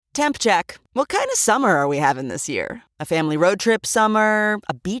Temp check. What kind of summer are we having this year? A family road trip summer?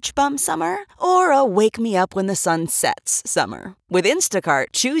 A beach bum summer? Or a wake me up when the sun sets summer? With Instacart,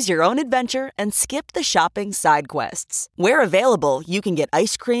 choose your own adventure and skip the shopping side quests. Where available, you can get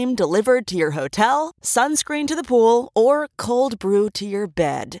ice cream delivered to your hotel, sunscreen to the pool, or cold brew to your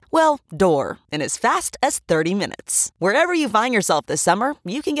bed. Well, door, in as fast as 30 minutes. Wherever you find yourself this summer,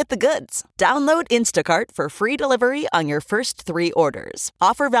 you can get the goods. Download Instacart for free delivery on your first 3 orders.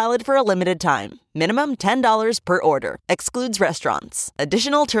 Offer valid for a limited time. Minimum $10 per order. Excludes restaurants.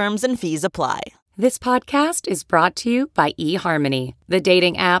 Additional terms and fees apply. This podcast is brought to you by eHarmony, the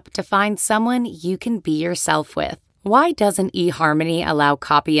dating app to find someone you can be yourself with. Why doesn't eHarmony allow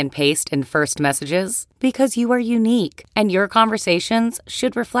copy and paste in first messages? Because you are unique, and your conversations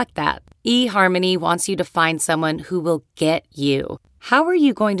should reflect that. eHarmony wants you to find someone who will get you. How are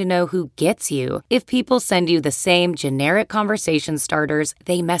you going to know who gets you if people send you the same generic conversation starters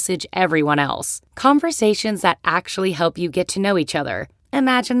they message everyone else? Conversations that actually help you get to know each other.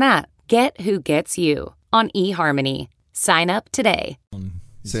 Imagine that. Get who gets you on eHarmony. Sign up today.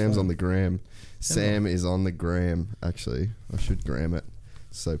 Sam's on the gram. Sam is on the gram, actually. I should gram it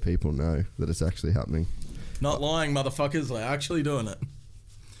so people know that it's actually happening. Not lying, motherfuckers. We're actually doing it.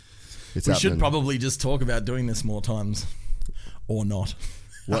 It's we happening. should probably just talk about doing this more times. Or not.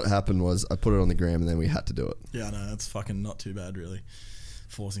 What happened was I put it on the gram and then we had to do it. Yeah, no, it's fucking not too bad, really.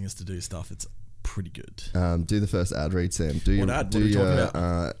 Forcing us to do stuff, it's pretty good. Do the first ad read, Sam. Do What your, ad? Do What are you your talking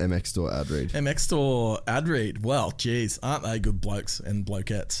about? MX Store ad read. MX Store ad read. Well, geez, aren't they good blokes and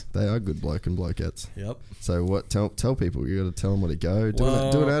blokettes? They are good bloke and blokettes. Yep. So what? Tell people. You got to tell them where to go. Do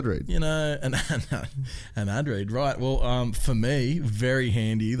an ad read. You know, an ad read, right? Well, for me, very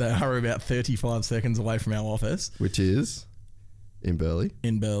handy. They are about 35 seconds away from our office. Which is in Burleigh.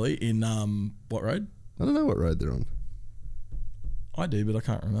 In Burleigh, in what road? I don't know what road they're on. I do, but I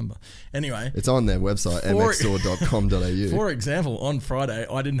can't remember. Anyway. It's on their website, mxstore.com.au. For example, on Friday,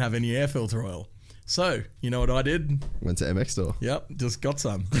 I didn't have any air filter oil. So, you know what I did? Went to MX Store. Yep, just got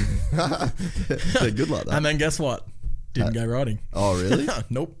some. They're good like that. And then guess what? Didn't go riding. Oh, really?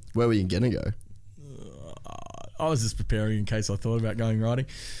 Nope. Where were you going to go? I was just preparing in case I thought about going riding.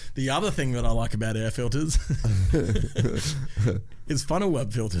 The other thing that I like about air filters is funnel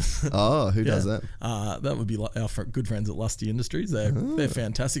web filters. Oh, who does that? That would be like our good friends at Lusty Industries. They're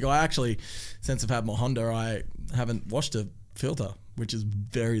fantastic. I actually, since I've had my Honda, I haven't washed a filter, which is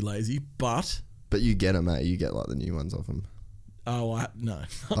very lazy. But you get them, mate. You get like the new ones off them. Oh, no.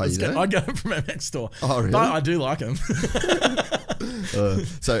 Oh, you don't? I get them from MX Store. Oh, really? But I do like them.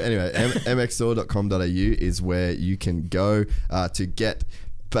 So anyway, mxstore.com.au is where you can go to get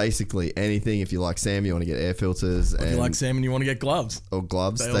basically anything. If you like Sam, you want to get air filters. If you like Sam and you want to get gloves. Or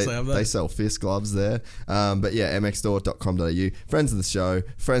gloves. They also have that. They sell fist gloves there. But yeah, mxstore.com.au. Friends of the show,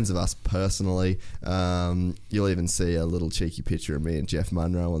 friends of us personally. You'll even see a little cheeky picture of me and Jeff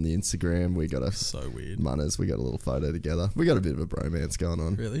Munro on the Instagram. We got so weird. Munners. We got a little photo together. We got a bit of a bromance going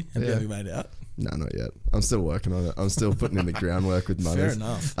on. Really? Have you made out? No, not yet. I'm still working on it. I'm still putting in the groundwork with Munners. Fair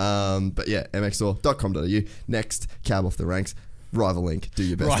enough. But yeah, mxstore.com.au. Next, cab off the ranks. Rival Link, do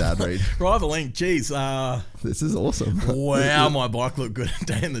your best ad read. Rival Link, geez. This is awesome. Wow, my bike looked good a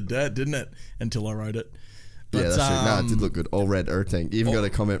day in the dirt, didn't it? Until I rode it. But, yeah, that's true. No, it did look good. All red Erting. You even got a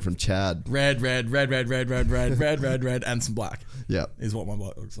comment from Chad. Red, and some black. Yep. Is what my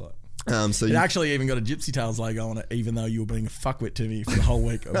bike looks like. So it actually even got a Gypsy Tales logo on it, even though you were being a fuckwit to me for the whole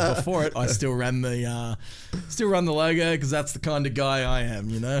week. Before it, I still ran the logo because that's the kind of guy I am,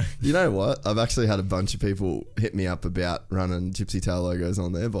 you know? You know what? I've actually had a bunch of people hit me up about running Gypsy Tail logos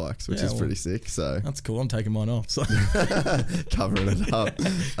on their bikes, which is pretty sick. So that's cool. I'm taking mine off. So covering it up.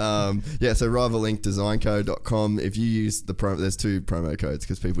 So rivallinkdesignco.com. If you use the there's 2 promo codes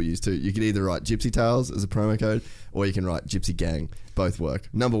because people use 2. You can either write Gypsy Tales as a promo code or you can write Gypsy Gang. Both work.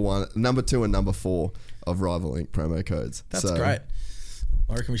 Number 1, number 2, and number 4 of Rival Link promo codes. That's great.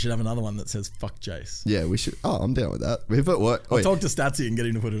 I reckon we should have another one that says "fuck Jace." Yeah, we should. Oh, I'm down with that. If it works, I'll talk to Statsy and get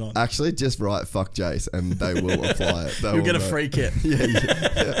him to put it on. Actually, just write "fuck Jace" and they will apply it. You'll get a free kit. Yeah,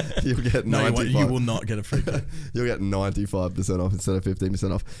 you'll get 95. No, you will not get a free kit. You'll get 95% off instead of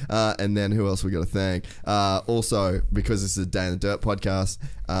 15% off. And then who else we got to thank? Also, because this is a Day in the Dirt podcast,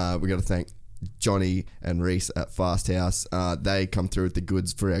 we got to thank Johnny and Reese at Fast House. They come through with the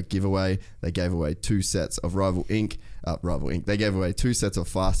goods for our giveaway. They gave away 2 sets of Rival Inc. They gave away 2 sets of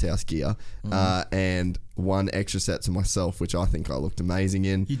Fast House gear, and one extra set to myself, which I think I looked amazing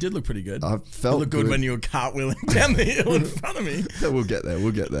in. You did look pretty good. I felt you looked good when you were cartwheeling down the hill in front of me. We'll get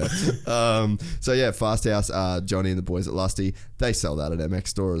there. So yeah, Fast House, Johnny and the boys at Lusty, they sell that at MX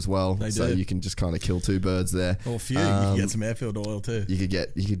Store as well. They so do. you can just kind of kill two birds there. Or a few. You can get some airfield oil too. You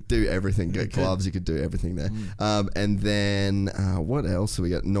could do everything. Get gloves. You could do everything there. And then what else? We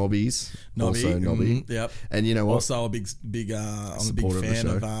got Nobbies. Also Nobby. Yep. And you know what? Also a big. I'm a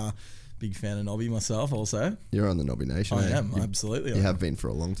big fan of Nobby myself. Also, you're on the Nobby Nation. I am absolutely. You have been for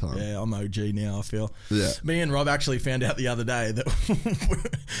a long time. Yeah, I'm OG now. I feel. Yeah. Me and Rob actually found out the other day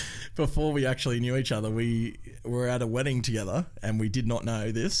that before we actually knew each other, we were at a wedding together, and we did not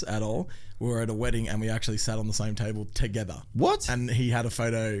know this at all. We were at a wedding, and we actually sat on the same table together. What? And he had a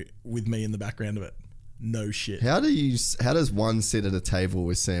photo with me in the background of it. No shit. How does one sit at a table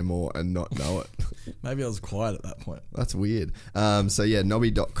with Sam Moore and not know it? Maybe I was quiet at that point. That's weird. So yeah,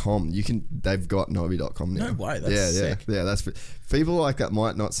 Nobby.com. They've got Nobby.com now. No way. That's sick. Yeah. That's people like that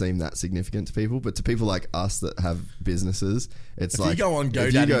might not seem that significant to people, but to people like us that have businesses, it's if you go on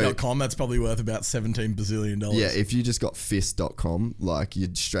GoDaddy.com, that's probably worth about $17 bazillion. Yeah, if you just got Fist.com, like you're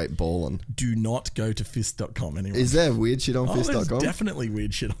straight balling. Do not go to Fist.com anymore. Is there weird shit on Fist.com? There's definitely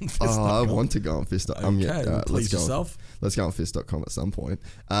weird shit on Fist.com. Oh, I want to go on Fist.com. Okay, please yourself. Let's go on Fist.com at some point.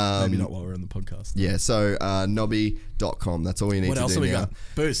 Maybe not while we're in the podcast. Yeah, so Nobby.com. That's all you need to do now. What else have we got?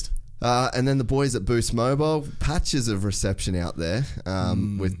 Boost. And then the boys at Boost Mobile, patches of reception out there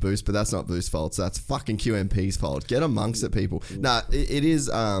with Boost, but that's not Boost's fault. So that's fucking QMP's fault. Get amongst it, people. Nah, it is.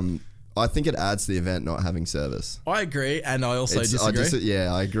 I think it adds to the event not having service. I agree, and I also disagree.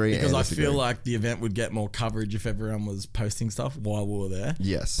 I agree. Because I feel like the event would get more coverage if everyone was posting stuff while we were there.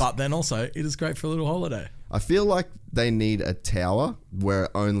 Yes. But then also, it is great for a little holiday. I feel like they need a tower where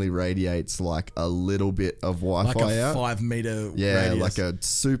it only radiates like a little bit of Wi-Fi like a out. 5 meter Yeah, radius. like a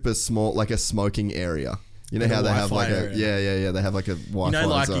super small, like a smoking area. You know Like how a they have like Wi-Fi yeah, they have like a Wi-Fi You know,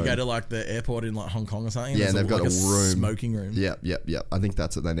 like zone. you go to like the airport in like Hong Kong or something. Yeah, and they've got like a room. smoking room. Yep. I think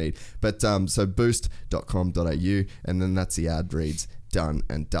that's what they need. But so boost.com.au, and then that's the ad reads. Done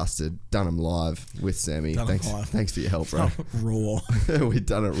and dusted. Done them live with Sammy. Thanks for your help, bro. Raw. We've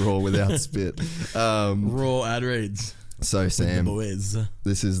done it raw without spit. Raw ad reads. So Sam, the boys.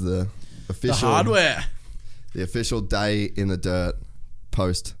 This is the official The hardware. The official Day in the Dirt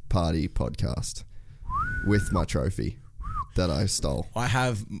post party podcast with my trophy that I stole. I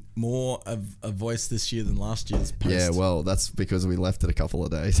have more of a voice this year than last year's post. Yeah, well, that's because we left it a couple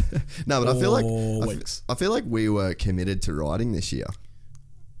of days. No, but I feel like we were committed to riding this year.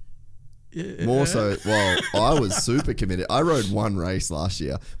 Yeah. More so, well, I was super committed. I rode one race last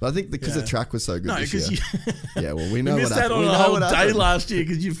year, but I think because the track was so good this year. Yeah, well, we know you what missed out happened. on a whole day last year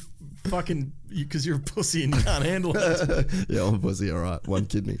because you're a pussy and you can't handle it. Yeah, I'm a pussy, all right. One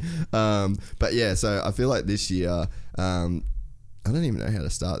kidney. But yeah, so I feel like this year, I don't even know how to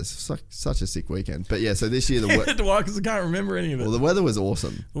start. This was such a sick weekend. But yeah, so this year Why? Because I can't remember any of it. Well, the weather was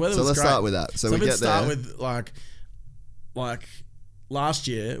awesome. Let's great. Start with that. So we get start there. with like last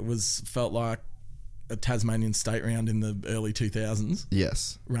year felt like a Tasmanian state round in the early 2000s.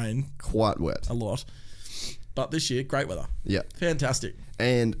 Yes. Rain. Quite wet. A lot. But this year, great weather. Yeah. Fantastic.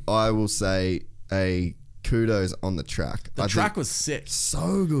 And I will say kudos on the track. The track was sick.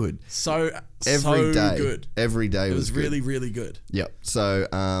 So good. Every day. Every day it was good. Really, really good. Yep.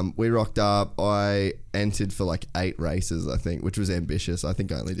 So we rocked up. I entered for like 8 races, I think, which was ambitious. I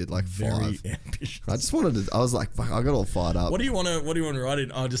think I only did like 5. Very ambitious. I just wanted to. I was like, fuck, I got all fired up. What do you want to ride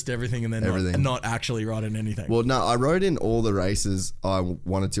in? Oh, just everything, and then Everything. not actually ride in anything. Well, no, I rode in all the races I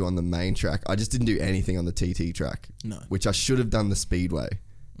wanted to on the main track. I just didn't do anything on the TT track. No. Which I should have done the Speedway.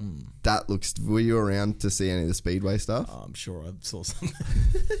 That looks. Were you around to see any of the Speedway stuff? Oh, I'm sure I saw something.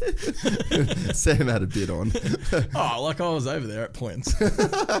 Sam had a bit on. Oh, like I was over there at points.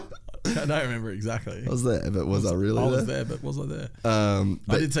 I don't remember exactly. I was there, but was I really there? I was there, but was I there?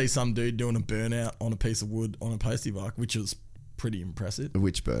 I did see some dude doing a burnout on a piece of wood on a postie bike, which was pretty impressive.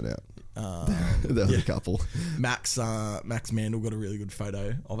 Which burnout? There was a couple. Max Mandel got a really good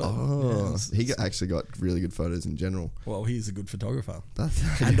photo of it. Oh, he actually got really good photos in general. Well, he's a good photographer.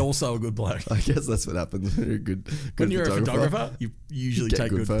 And also a good bloke. I guess that's what happens when you're a good when you're a photographer, you usually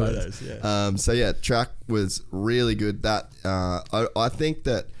take good photos. Yeah. So yeah, track was really good. That I think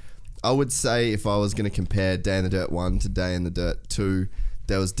that I would say if I was going to compare Day in the Dirt 1 to Day in the Dirt 2,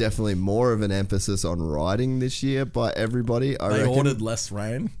 there was definitely more of an emphasis on riding this year by everybody. They ordered less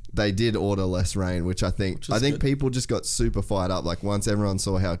rain. They did order less rain, which I think good. People just got super fired up. Like once everyone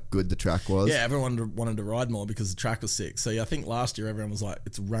saw how good the track was. Yeah, everyone wanted to ride more because the track was sick. So yeah, I think last year everyone was like,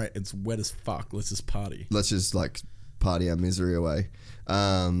 "It's wet as fuck. Let's just party. Let's just like party our misery away.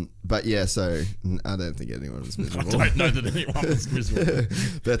 But yeah, so I don't think anyone was miserable. I don't know that anyone was miserable.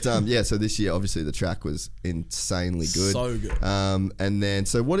 But yeah, so this year obviously the track was insanely good. So good. And then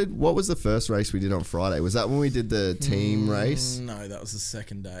so what was the first race we did on Friday? Was that when we did the team race? No, that was the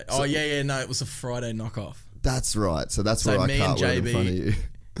second day. No, it was a Friday knockoff. That's right. So that's So where I me and cartwheeled in JB front of you.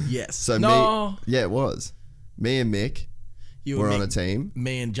 Yes. So it was. Me and Mick were on a team,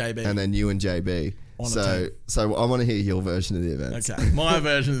 Me and JB. and then you and JB. On a team. So I want to hear your version of the events. Okay, my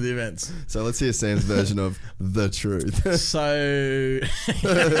version of the events. So let's hear Sam's version of the truth. So,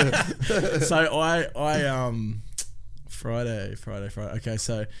 I Friday. Okay,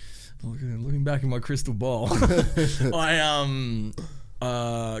 so looking back in my crystal ball, I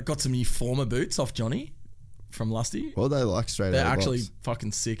got some new Former boots off Johnny from Lusty. What they like straight They're out of the actually box?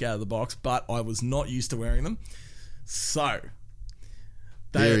 fucking sick out of the box, but I was not used to wearing them. So,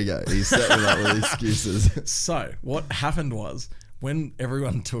 Here we go. He's setting up with excuses. So, what happened was, when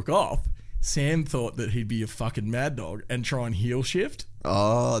everyone took off, Sam thought that he'd be a fucking mad dog and try and heel shift.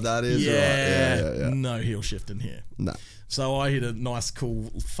 Oh, that is right. Yeah. No heel shifting here. No. So I hit a nice,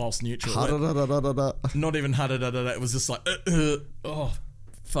 cool false neutral. Ha-da-da-da-da-da. Not even da-da-da-da-da. It was just like, oh,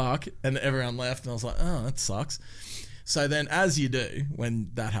 fuck. And everyone left, and I was like, oh, that sucks. So then, as you do when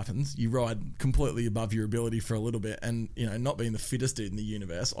that happens, you ride completely above your ability for a little bit, and not being the fittest dude in the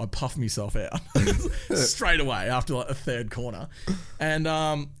universe, I puff myself out straight away after like a third corner,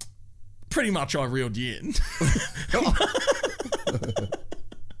 and pretty much I reeled you in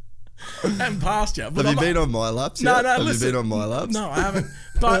and passed you. But Have you been on my laps No, yet? no. Have Listen, you been on my laps? No, I haven't.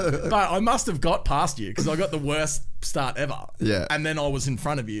 But I must have got past you because I got the worst start ever. Yeah. And then I was in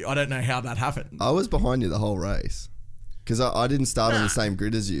front of you. I don't know how that happened. I was behind you the whole race because I didn't start on the same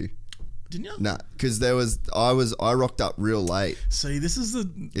grid as you. Didn't you? Nah, because I rocked up real late. See, this is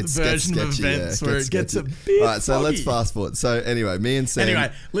the It's version of sketchy, events yeah, where it gets a bit All right, so let's foggy. fast forward. So anyway, me and Sam. Anyway,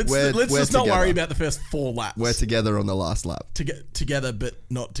 let's we're just not together. worry about the first 4 laps. We're together on the last lap Together, but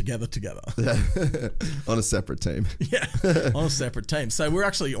not together. on a separate team. Yeah, on a separate team. So we're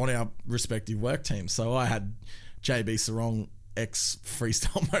actually on our respective work teams. So I had JB Sarong,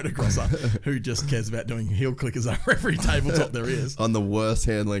 ex-freestyle motocrosser, who just cares about doing heel clickers over every tabletop there is. On the worst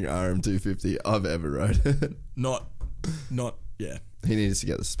handling RM250 I've ever rode. Not, yeah. He needs to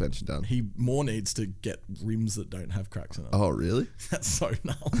get the suspension done. He more needs to get rims that don't have cracks in them. Oh, really? That's so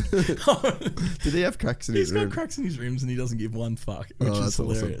gnarly. Did he have cracks in his He's got rim? cracks in his rims and he doesn't give one fuck, which is that's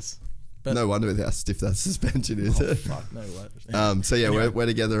awesome. hilarious. But No wonder with how stiff that suspension is. fuck, no way. So yeah, Anyway. we're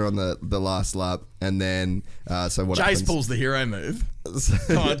together on the last lap, and then so what Jace happens? pulls the hero move.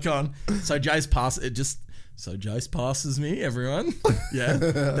 Come on. So Jace passes me, everyone. Yeah.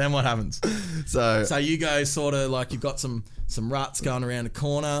 Then what happens? So you go sort of like you've got some ruts going around a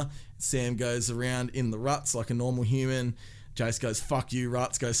corner. Sam goes around in the ruts like a normal human. Jace goes, fuck you,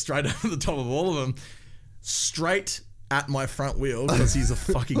 ruts, goes straight over the top of all of them. Straight at my front wheel because he's a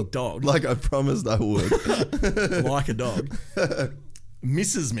fucking dog. like I promised I would. Like a dog.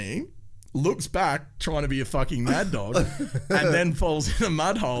 Misses me. Looks back, trying to be a fucking mad dog, and then falls in a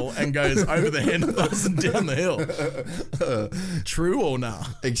mud hole and goes over the handlebars and down the hill. True or nah?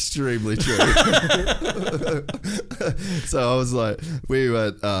 Extremely true. So I was like, we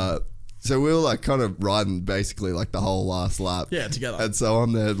were like kind of riding basically like the whole last lap. Yeah, together. And so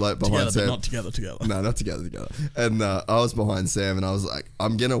I'm there like behind Together, Sam. but not together. No, not together. And I was behind Sam, and I was like,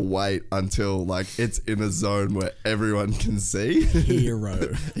 I'm gonna wait until like it's in a zone where everyone can see. Hero.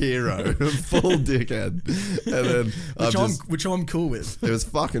 Full dickhead. And then Which I'm cool with. it was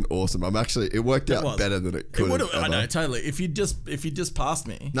fucking awesome. It worked out was. better than it could have. I know, totally. If you just passed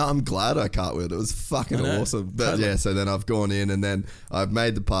me. No, I'm glad I cartwheeled. It was fucking I know, awesome. But totally. yeah, so then I've gone in and then I've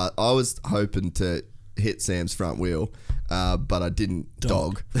made the part. I was hoping to hit Sam's front wheel, but I didn't.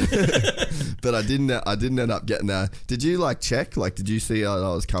 Dog. But I didn't end up getting there. Did you like check? Like, did you see I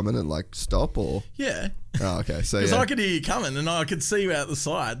was coming and like stop or? Yeah. Oh, okay. So Because yeah. I could hear you coming and I could see you out the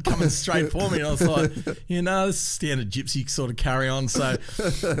side coming straight for me. And I was like, this is standard gypsy sort of carry on. So,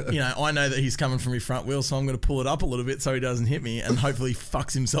 I know that he's coming from your front wheel, so I'm going to pull it up a little bit so he doesn't hit me and hopefully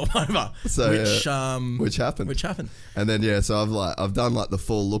fucks himself over. So, which happened. Which happened. And then yeah, so I've done like the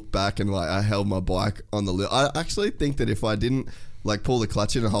full look back and like I held my bike on the I actually think that if I didn't like pull the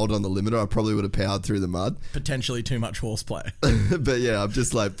clutch in and hold on the limiter, I probably would have powered through the mud. Potentially too much horseplay. But yeah, I've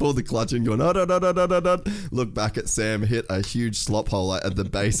just like pulled the clutch and gone, look back at Sam, hit a huge slop hole like, at the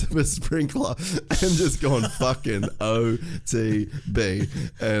base of a sprinkler and just gone fucking OTB.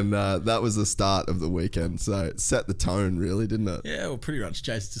 And that was the start of the weekend. So it set the tone really, didn't it? Yeah, well, pretty much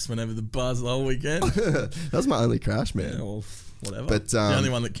Jace just went over the buzz the whole weekend. That was my only crash, man. Yeah, well, whatever. But, the only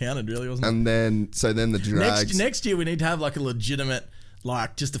one that counted, really, wasn't it? And then the drags. Next year, we need to have like a legitimate,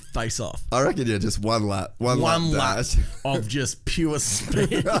 like just a face off. I reckon, yeah, just one lap. One lap dash. Of just pure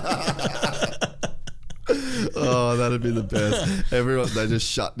speed. Oh, that'd be the best. Everyone, they just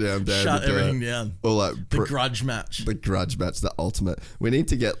shut down. Shut everything down. Or like the grudge match. The grudge match, the ultimate. We need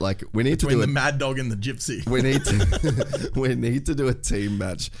to get between to do the Mad Dog and the Gypsy. We need to do a team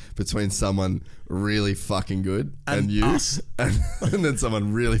match between someone really fucking good and you, us. and then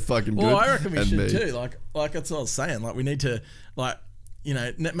someone really fucking good. Well, I reckon we should me. too. Like that's what I was saying. Like we need to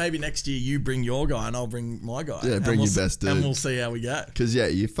maybe next year you bring your guy and I'll bring my guy. Yeah, bring your best dude. And we'll see how we go. Because, yeah,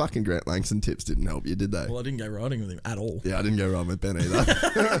 you fucking Grant Langston tips didn't help you, did they? Well, I didn't go riding with him at all. Yeah, I didn't go riding with Ben either.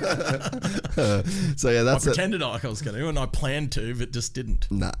 So, yeah, that's I pretended like I was going to, and I planned to, but just didn't.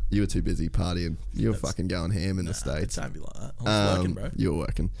 Nah, you were too busy partying. You were fucking going ham in the States. Don't be like that. I was working, bro. You were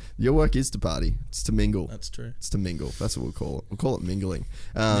working. Your work is to party. It's to mingle. That's true. It's to mingle. That's what we'll call it. We'll call it mingling.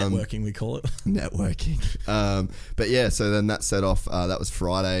 Networking, we call it. Networking. But yeah, so then that set off, that was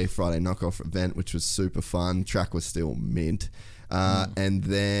Friday knockoff event, which was super fun. Track was still mint. And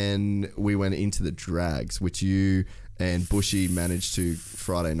then we went into the drags, which you and Bushy managed to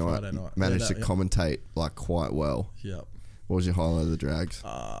Friday night. Managed to commentate like quite well. Yep. What was your highlight of the drags?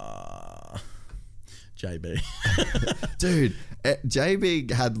 JB. Dude,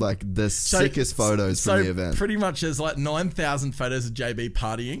 JB had like the sickest photos from the event. Pretty much there's like 9,000 photos of JB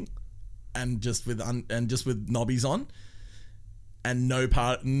partying and just with knobbies on. And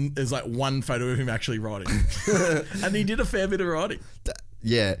there's like one photo of him actually riding. And he did a fair bit of riding.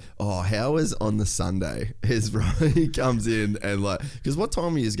 Yeah. Oh, how was on the Sunday? He comes in and like, because what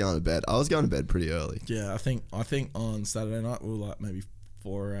time were you going to bed? I was going to bed pretty early. Yeah, I think on Saturday night we were like maybe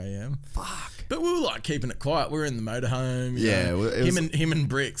 4 a.m. Fuck. But we were like keeping it quiet. We were in the motorhome. Yeah. Him and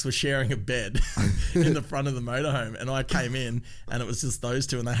Bricks were sharing a bed in the front of the motorhome. And I came in and it was just those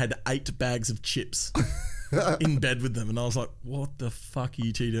two and they had 8 bags of chips. In bed with them, and I was like, what the fuck are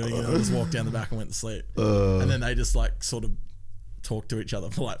you two doing? And I just walked down the back and went to sleep. And then they just like sort of talked to each other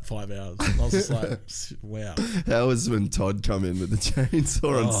for like 5 hours. And I was just like, wow. How was when Todd come in with the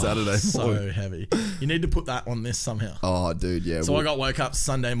chainsaw on Saturday morning? So heavy. You need to put that on this somehow. Oh, dude, yeah. So I got woke up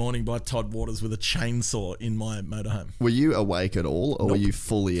Sunday morning by Todd Waters with a chainsaw in my motorhome. Were you awake at all, or were you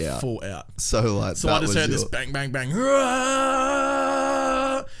fully out? Full out. So like, so I just heard this bang, bang, bang. And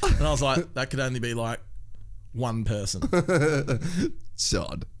I was like, that could only be like one person.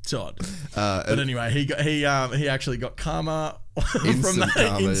 Todd. But anyway, he actually got karma from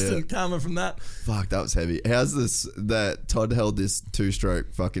that. Instant karma from that. Fuck, that was heavy. How's this? That Todd held this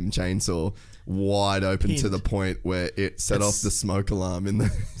 2-stroke fucking chainsaw wide open to the point where it set off the smoke alarm in the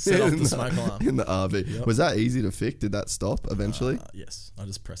smoke alarm in the RV. Yep. Was that easy to fix? Did that stop eventually? Yes, I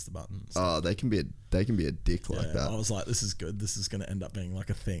just pressed the button. Oh, they can be a dick like that. I was like, this is good. This is going to end up being like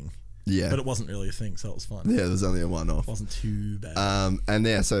a thing. Yeah. But it wasn't really a thing, so it was fine. Yeah, it was only a one-off. It wasn't too bad. And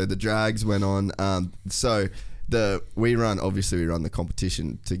yeah, so the drags went on. We run the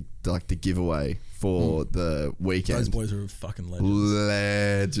competition to like the giveaway for the weekend. Those boys are fucking legends.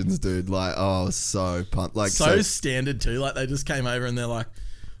 Legends, dude. Like, oh, so pumped. Like, so standard too. Like, they just came over and they're like,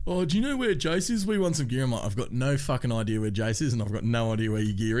 oh, do you know where Jace is? We want some gear. I'm like, I've got no fucking idea where Jace is, and I've got no idea where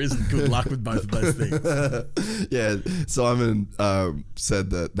your gear is, and good luck with both of those things. Yeah, Simon said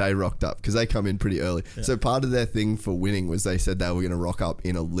that they rocked up because they come in pretty early. Yeah. So part of their thing for winning was they said they were going to rock up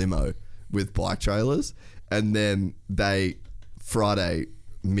in a limo with bike trailers, and then Friday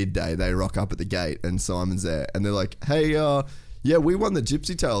midday, they rock up at the gate, and Simon's there, and they're like, hey, yeah, we won the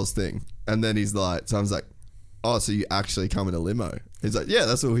Gypsy Tales thing. And then Simon's like, oh, so you actually come in a limo? He's like, yeah,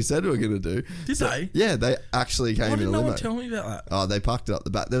 that's what we said we were going to do. Did they? Yeah, they actually came in a limo. No one tell me about that. Oh, they parked it up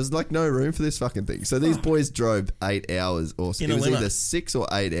the back. There was like no room for this fucking thing. So these boys drove 8 hours, or it was either 6 or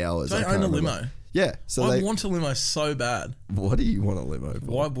 8 hours. They own a limo. Yeah. So I want a limo so bad. What do you want a limo for?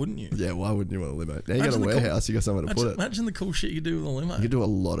 Why wouldn't you? Yeah, why wouldn't you want a limo? Now you got a warehouse, you got somewhere to put it. Imagine the cool shit you do with a limo. You could do a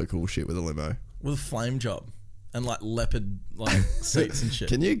lot of cool shit with a limo. With a flame job. And like leopard seats and shit.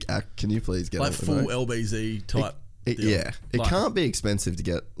 Can you please get like a full limo? LBZ type Yeah. It can't be expensive to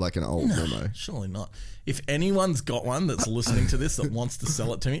get like an old limo. Surely not. If anyone's got one that's listening to this that wants to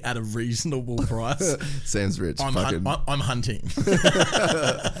sell it to me at a reasonable price, Sam's rich. I'm hunting.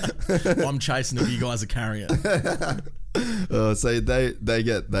 I'm chasing if you guys are carrying it. So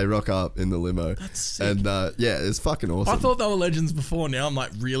they rock up in the limo. That's sick. And yeah, it's fucking awesome. I thought they were legends before. Now I'm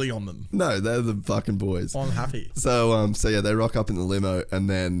like really on them. No, they're the fucking boys. I'm happy. So yeah, they rock up in the limo, and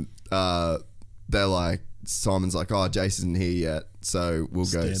then they're like, Simon's like, oh, Jason's here yet. so we'll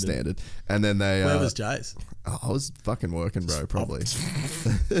go standard. And then they Where was Jace? I was fucking working, bro, probably.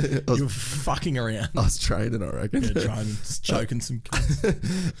 You were fucking around. I was training, I reckon. Yeah, trying to choking some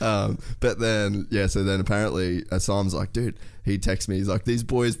kids. But then, so then apparently Simon's like, dude, he texts me, he's like, these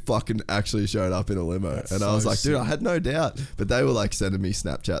boys fucking actually showed up in a limo. And I was like, dude, I had no doubt. But they were like sending me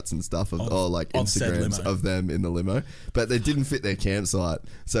Snapchats and stuff or like Instagrams of them in the limo. But they didn't fit their campsite.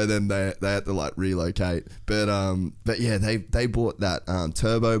 So then they had to like relocate. But yeah, they bought that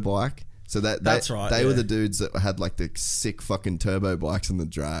turbo bike. So that's right. They were the dudes that had like the sick fucking turbo bikes and the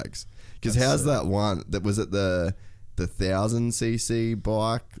drags. Because how's that one? That was it the 1000cc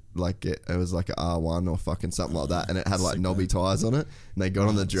bike, like it was like an R1 or fucking something like that, and it had like knobby tires on it. And they got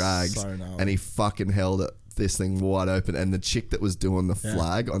on the drags, and he fucking held this thing wide open. And the chick that was doing the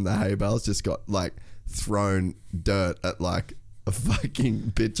flag on the hay bales just got like thrown dirt at like a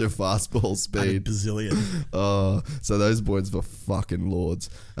fucking bitch of fastball speed. Bazillion. Oh, so those boys were fucking lords.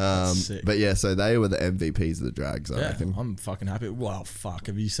 But yeah, so they were the MVPs of the drags, I reckon. I'm fucking happy. Well, fuck.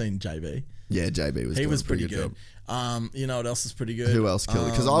 Have you seen JB? Yeah, JB was. He was pretty good. You know what else is pretty good? Who else killed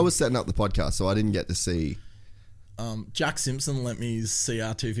it? Because I was setting up the podcast, so I didn't get to see. Jack Simpson lent me his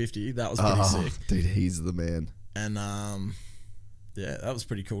CR250. That was pretty sick. Dude, he's the man. And yeah, that was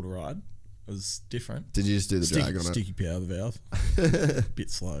pretty cool to ride. It was different. Did you just do the drag on it? Sticky power of the valve.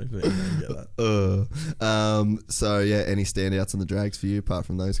 Bit slow, but you get that. So yeah, any standouts on the drags for you apart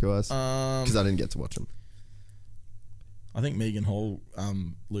from those guys? Because I didn't get to watch them. I think Megan Hall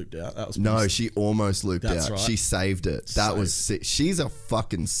looped out. That was she almost looped out. Right. She saved it. That was sick. She's a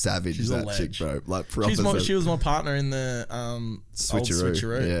fucking savage. She's that chick, bro. Like proper. She was my partner in the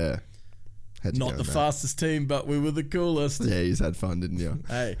switcheroo. Yeah. Not the fastest team, but we were the coolest. Yeah, you had fun, didn't you?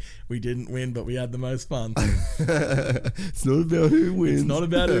 Hey, we didn't win, but we had the most fun. It's not about who wins. It's not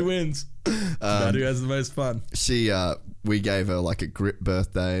about who wins. It's about who has the most fun. We gave her like a grip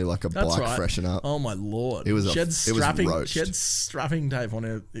birthday, like a bike freshen up. Oh my lord! It was she had strapping tape on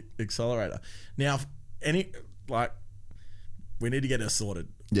her accelerator. Now, we need to get her sorted.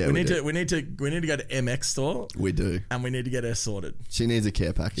 Yeah, we need to go to MX store. We do, and we need to get her sorted. She needs a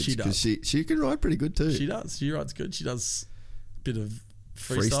care package. She does. She can ride pretty good too. She does. She rides good. She does a bit of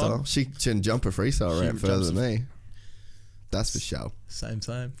freestyle. She can jump a freestyle route further than me. That's for sure. Same.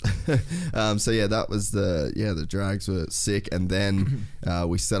 So yeah, that was the drags were sick, and then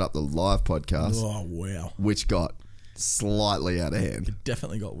we set up the live podcast. Oh wow! Which got slightly out of hand. It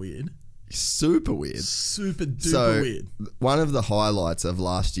definitely got weird. Super weird. Super duper weird. One of the highlights of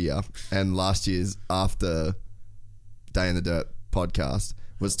last year and last year's After Day in the Dirt podcast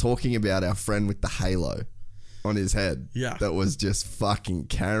was talking about our friend with the halo on his head. Yeah. That was just fucking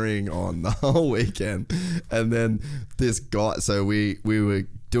carrying on the whole weekend. And then this guy, so we were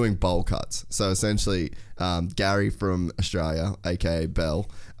doing bowl cuts. So essentially, Gary from Australia, aka Bell,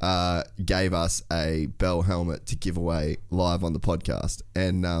 gave us a Bell helmet to give away live on the podcast.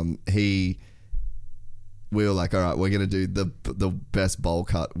 And we were like, all right, we're going to do the best bowl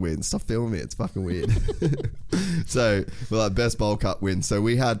cut win. Stop filming me. It's fucking weird. So we're like, best bowl cut win. So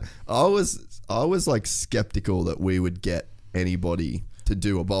I was like skeptical that we would get anybody to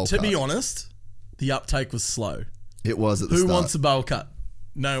do a bowl cut. To be honest, the uptake was slow. It was at the start. Who wants a bowl cut?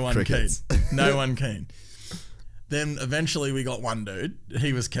 No one Crickets. keen. No one keen. Then eventually we got one dude.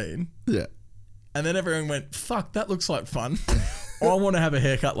 He was keen. Yeah. And then everyone went, fuck, that looks like fun. I want to have a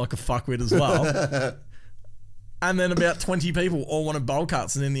haircut like a fuckwit as well. And then about 20 people all wanted bowl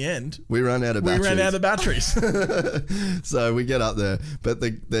cuts, and in the end, we ran out of batteries. So we get up there. But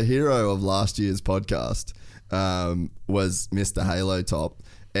the hero of last year's podcast was Mr. Halo Top,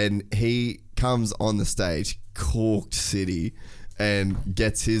 and he comes on the stage, corked city, and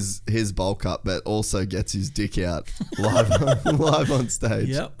gets his bowl cut, but also gets his dick out live on stage.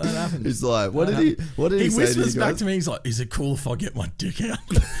 Yep, that happened. He's like, what did he say to you guys? He whispers back to me, he's like, is it cool if I get my dick out?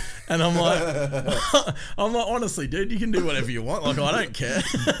 And I'm like, honestly, dude, you can do whatever you want. Like, I don't care.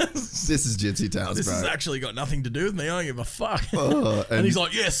 This is Gypsy Tales, this bro. has actually got nothing to do with me. I don't give a fuck. Oh, and he's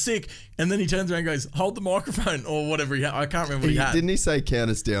like, yeah, sick. And then he turns around and goes, hold the microphone or whatever he had. I can't remember what he had. Didn't he say count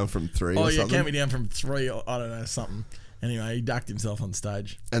us down from 3 or something? Count me down from 3 or I don't know, something. Anyway, he ducked himself on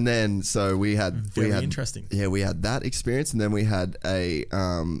stage. And then, so we had interesting. Yeah, we had that experience, and then we had a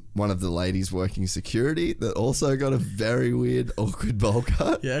one of the ladies working security that also got a very weird, awkward bowl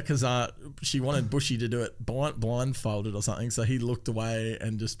cut. Yeah, because she wanted Bushy to do it blindfolded or something, so he looked away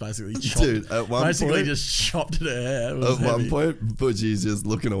and just basically chopped. Dude, at one point, just chopped at her hair. At one point, Bushy's just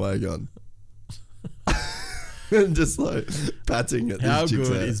looking away, going. And just like patting at How this chick's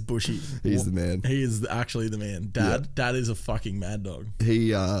good hair. is Bushy? He's the man. He is actually the man. Dad is a fucking mad dog.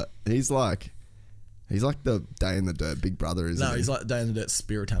 He's like, He's like the Day in the Dirt big brother, isn't he? No, he's like Day in the Dirt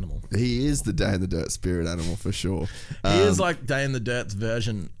spirit animal. He is the Day in the Dirt spirit animal for sure. He is like Day in the Dirt's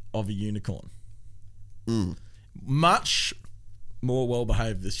version of a unicorn. Much more well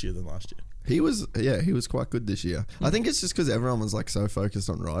behaved this year than last year. He was quite good this year. I think it's just because everyone was like so focused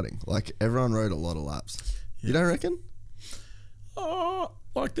on riding. Like everyone rode a lot of laps. You don't reckon? Oh,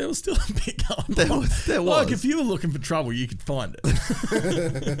 like there was still a bit going on. There was. Like if you were looking for trouble, you could find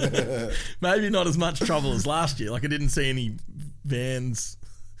it. Maybe not as much trouble as last year. Like I didn't see any vans.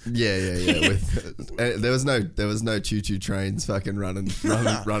 Yeah. With, there was no choo-choo trains fucking running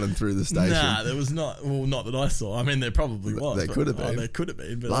through the station. Nah, there was not. Well, not that I saw. I mean, there probably was. There could have been. There could have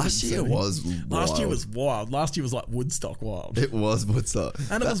been. But Last year was wild. Last year was wild. Last year was like Woodstock wild. It was Woodstock,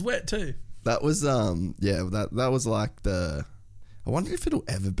 and it was wet too. That was that was like the. I wonder if it'll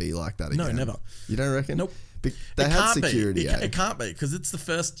ever be like that again. No, never. You don't reckon? Nope. They had security. It can't be because it's the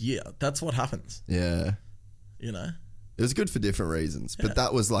first year. That's what happens. Yeah. You know. It was good for different reasons, but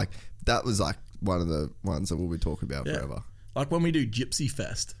that was like one of the ones that we'll be talking about forever. Like when we do Gypsy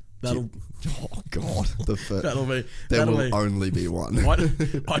Fest. Oh God! There will only be one.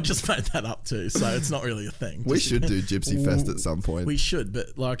 I just made that up too, so it's not really a thing. We should do Gypsy Fest at some point. We should,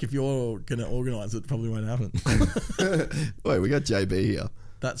 but like if you're gonna organise it, it probably won't happen. Wait, we got JB here.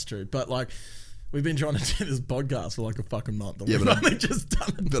 That's true, but like we've been trying to do this podcast for like a fucking month. And yeah, we've only just done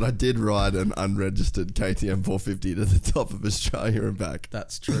it. But I did ride an unregistered KTM 450 to the top of Australia and back.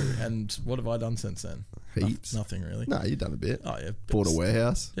 That's true. And what have I done since then? Heaps. Nothing really. No, you've done a bit. Oh yeah. Bought a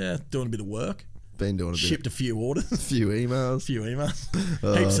warehouse. Yeah, doing a bit of work. Been doing a bit. Shipped a few orders. A few emails.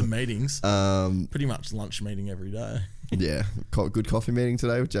 Heaps of meetings. Pretty much lunch meeting every day. Yeah. Good coffee meeting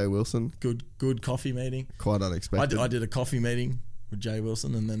today with Jay Wilson. Good coffee meeting. Quite unexpected. I did a coffee meeting with Jay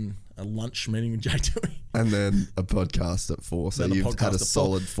Wilson and then a lunch meeting with Jay Dewey. And then a podcast at 4. So you've had a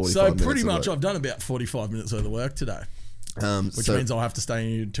solid 45 minutes. So pretty much I've done about 45 minutes worth of work today. Which means I'll have to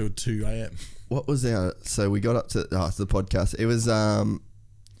stay in until 2 a.m. What was so we got up to the podcast. It was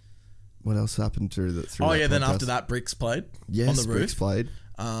what else happened through that then podcast? after that Bricks played on the roof. Bricks played.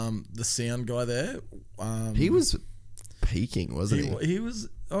 The sound guy there, he was peaking, wasn't he? He was.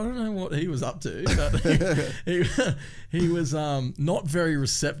 I don't know what he was up to, but he was not very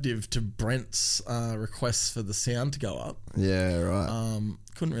receptive to Brent's requests for the sound to go up. Yeah, right.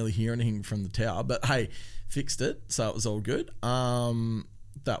 Couldn't really hear anything from the tower, but hey, fixed it, so it was all good.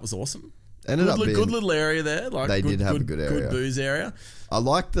 That was awesome. Ended up being good little area there. Like they good, did have good, a good area, good booze area. I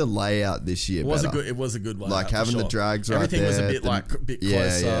like the layout this year. It was a good layout. Like having the drags right Everything there. Everything was a bit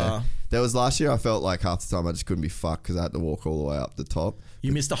closer. Yeah. There was last year. I felt like half the time I just couldn't be fucked because I had to walk all the way up the top.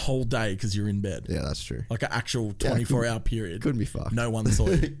 You missed a whole day because you're in bed. Yeah, that's true. Like an actual 24-hour period. Couldn't be fucked. No one saw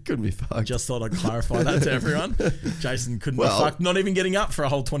you. Couldn't be fucked. Just thought I'd clarify that to everyone. Jason couldn't be fucked. Not even getting up for a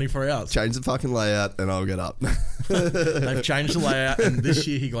whole 24 hours. Change the fucking layout and I'll get up. They've changed the layout and this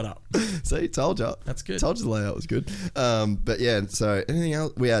year he got up. See, told you. That's good. Told you the layout was good. But yeah, so anything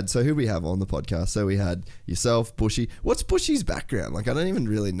else? So who we have on the podcast? So we had yourself, Bushy. What's Bushy's background? Like I don't even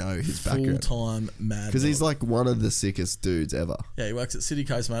really know his background. Full-time mad because he's like one of the sickest dudes ever. Yeah, he works at City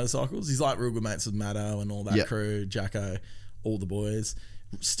Coast Motorcycles. He's like real good mates with Matto and all that crew, Jacko, all the boys.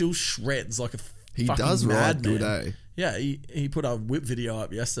 Still shreds like a he fucking does ride madman. good, eh? Yeah, he put a whip video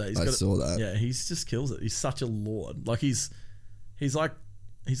up yesterday. I saw that. Yeah, he just kills it. He's such a lord. Like he's like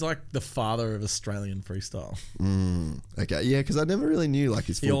the father of Australian freestyle. Okay, yeah, because I never really knew like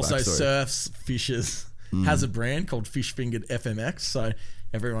his full He also backstory. surfs, fishes, has a brand called Fish Fingered FMX, so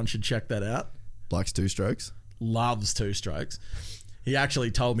everyone should check that out. Likes two strokes. Loves two strokes. He actually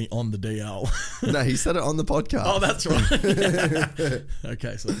told me on the DL. No, he said it on the podcast. Oh, that's right.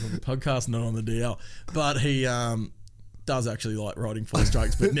 Okay, so it's on the podcast, not on the DL. But he does actually like riding four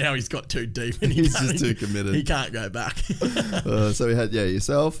strokes, but now he's got too deep and he's just too committed. He can't go back. So we had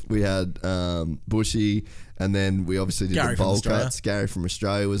yourself, we had Bushy, and then we obviously did Gary the bowl from cuts. Gary from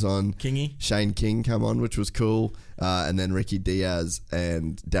Australia was on. Kingy. Shane King come on, which was cool. And then Ricky Diaz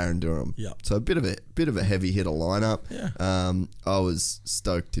and Darren Durham. Yep. So a bit of a heavy hitter lineup. Yeah. I was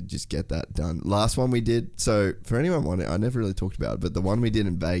stoked to just get that done. Last one we did. So for anyone wondering, I never really talked about it, but the one we did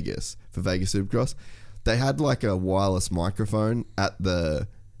in Vegas for Vegas Supercross, they had like a wireless microphone at the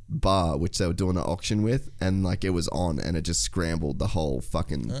bar which they were doing an auction with, and like it was on and it just scrambled the whole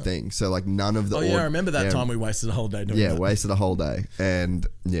fucking thing. So like none of the I remember that time we wasted a whole day doing that. Yeah, wasted a whole day. And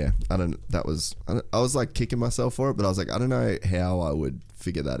yeah, I was like kicking myself for it, but I was like, I don't know how I would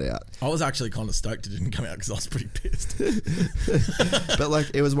figure that out. I was actually kind of stoked it didn't come out because I was pretty pissed. But like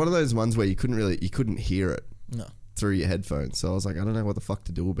it was one of those ones where you couldn't hear it. No. through your headphones. So I was like, I don't know what the fuck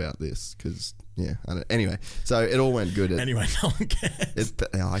to do about this because, yeah. Anyway, so it all went good. Anyway, no one cares.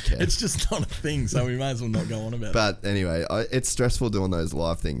 I care. It's just not a thing, so we may as well not go on about it. But anyway, it's stressful doing those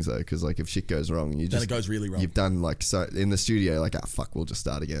live things though, because like if shit goes wrong, then it goes really wrong. You've done like so in the studio, like fuck, we'll just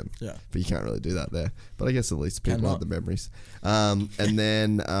start again. Yeah. But you can't really do that there. But I guess at least people Cannot. have the memories. And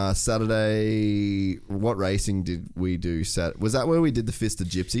then Saturday, what racing did we do? Was that where we did the Fist of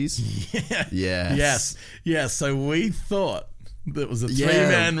Gypsies? Yeah. Yes. So we thought that was a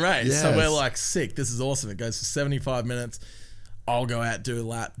 3-man race. Yes. So we're like, sick. This is awesome. It goes for 75 minutes. I'll go out, do a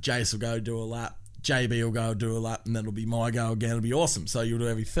lap. Jace will go do a lap. JB will go do a lap. And then it'll be my go again. It'll be awesome. So you'll do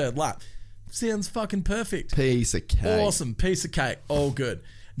every third lap. Sounds fucking perfect. Piece of cake. Awesome. Piece of cake. All good.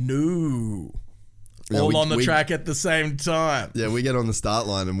 No. Yeah, All on the track at the same time. Yeah, we get on the start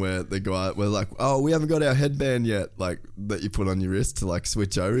line and we're like, oh, we haven't got our headband yet, like that you put on your wrist to like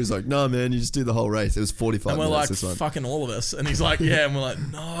switch over. He's like, no, man, you just do the whole race. It was 45 And we're minutes. like, This one. fucking all of us. And he's like, yeah. And we're like,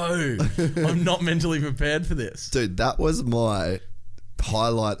 no, I'm not mentally prepared for this. Dude, that was my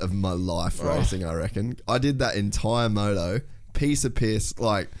highlight of my life racing, I reckon. I did that entire moto, piece of piss.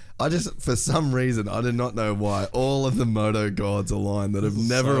 Like, I just, for some reason, I did not know why, all of the moto gods aligned that have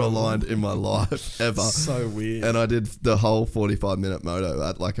never aligned in my life ever. So weird. And I did the whole 45-minute moto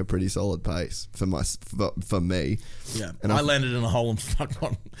at like a pretty solid pace for me. Yeah. And I landed in a hole and fucked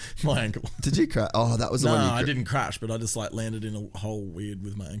on my ankle. Did you crash? Oh, that was the No, one you I didn't crash, but I just like landed in a hole weird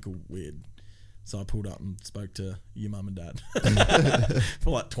with my ankle weird. So I pulled up and spoke to your mum and dad for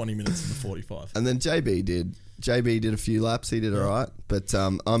like 20 minutes in the 45. And then JB did a few laps. He did all right. But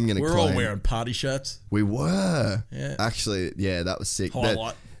I'm going to claim... We're all wearing party shirts. We were. Yeah. Actually, yeah, that was sick.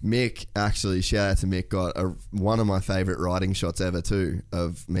 Highlight. Mick, actually, shout out to Mick, got one of my favourite riding shots ever too,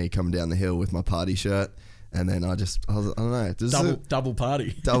 of me coming down the hill with my party shirt. And then I don't know. Double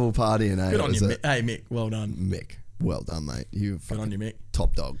party. Double party. And Good on you, Mick. Hey, Mick, well done. Mick, well done, mate. You Good on you, Mick.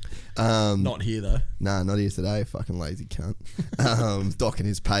 top dog. Not here, though. Nah, not here today. Fucking lazy cunt. Docking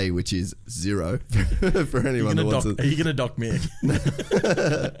his pay, which is 0 for anyone that wants Are you going to dock Mick?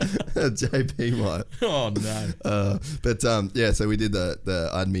 JP might. Oh, no. But yeah, so we did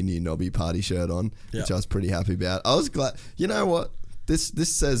I had my new Nobby party shirt on, which I was pretty happy about. I was glad. You know what? This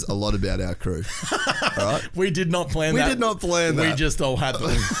says a lot about our crew. All right? We did not plan that. We did not plan that. We just all had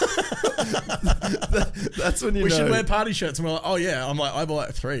them. That's when you We know. should wear party shirts. And we're like, oh, yeah. I'm like, I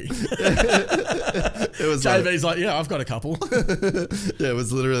bought 3. It was JB's like, yeah, I've got a couple. Yeah, it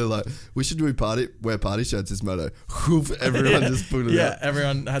was literally like, we should wear party shirts this moto. Everyone just put it Yeah, out.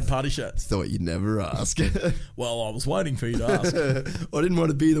 everyone had party shirts. Thought you'd never ask. Well, I was waiting for you to ask. I didn't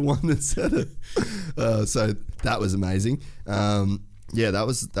want to be the one that said it. So that was amazing. Yeah, that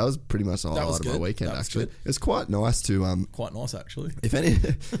was pretty much the highlight of my weekend. Actually, it was quite nice to Quite nice, actually.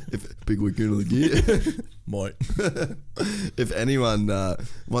 if big weekend of the gear. Might. If anyone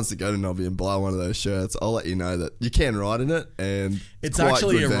wants to go to Nobby and buy one of those shirts, I'll let you know that you can ride in it, and It's quite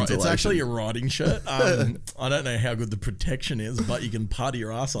actually good it's actually a ventilation. riding shirt. I don't know how good the protection is, but you can party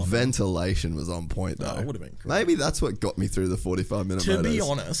your ass off. Ventilation was on point though. it would have been great. Maybe that's what got me through the 45-minute To motos. be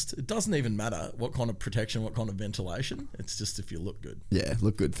honest, it doesn't even matter what kind of protection, what kind of ventilation. It's just if you look good. Yeah,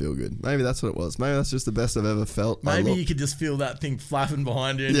 look good, feel good. Maybe that's what it was. Maybe that's just the best I've ever felt. Maybe you could just feel that thing flapping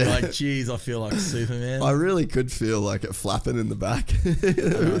behind you and Yeah. you're like, geez, I feel like Superman. I really could feel like it flapping in the back.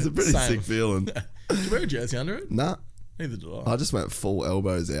 It was a pretty same. sick feeling. Did you wear a jersey under it? Nah, Neither did I. I just went full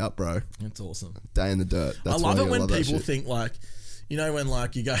elbows out, bro. It's awesome. Day in the dirt. I That's love why it you when love that people shit. think like, you know, when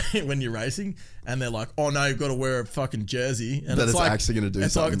like you go when you're racing and they're like, oh no, you've got to wear a fucking jersey, and That it's like, actually gonna do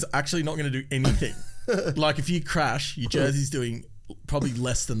it's something. like it's actually not going to do anything. Like if you crash, your jersey's doing probably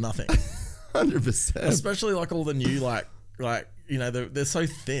less than nothing. 100%. Especially like all the new like you know they're so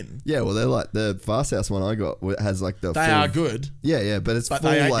thin. Yeah, well, they're like the Fast House one I got has like the. They full, are good. Yeah, but it's But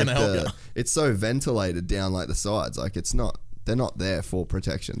full they ain't like gonna help the. ya. It's so ventilated down like the sides. Like it's not. They're not there for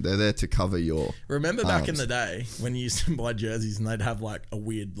protection. They're there to cover your Remember back in arms. the day when you used to buy jerseys and they'd have like a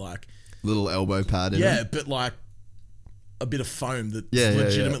weird like little elbow pad in yeah, them. but like a bit of foam that's Yeah, yeah.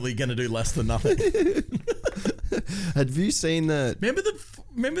 legitimately going to do less than nothing. Have you seen the?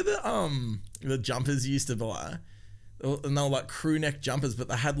 Remember the jumpers you used to buy, and they were like crew neck jumpers, but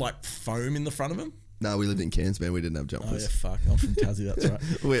they had like foam in the front of them. No, we lived in Cairns, man. We didn't have Oh jumpers. yeah, fuck! I'm from Tassie. That's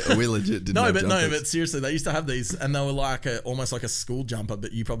right. We legit didn't have jumpers. But seriously, they used to have these, and they were like almost like a school jumper,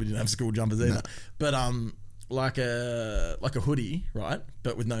 but you probably didn't have school jumpers either. But like a hoodie, right?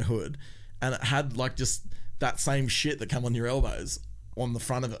 But with no hood, and it had like just that same shit that come on your elbows on the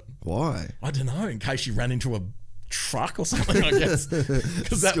front of it. Why? I don't know, in case you ran into a truck or something, I guess.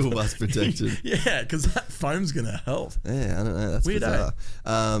 School bus protection. Yeah, because that foam's going to help. Yeah, I don't know. That's Weird, bizarre.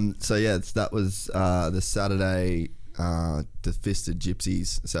 So yeah, that was the Saturday, the Fisted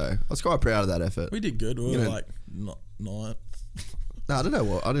Gypsies. So I was quite proud of that effort. We did good. We were like, not. No, I don't know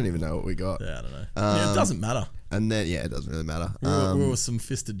what. I don't even know what we got. Yeah, I don't know. Yeah, it doesn't matter. And then it doesn't really matter. We were some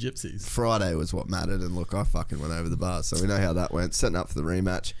Fisted Gypsies. Friday was what mattered, and look, I fucking went over the bar, so we know how that went. Setting up for the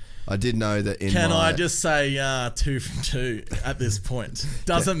rematch. I did know that I just say 2 from 2 at this point?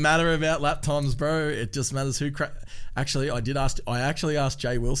 Doesn't matter about lap times, bro. It just matters who. Actually, I actually asked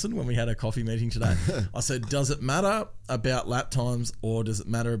Jay Wilson when we had a coffee meeting today. I said, "Does it matter about lap times, or does it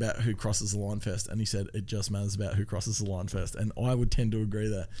matter about who crosses the line first?" And he said, "It just matters about who crosses the line first." And I would tend to agree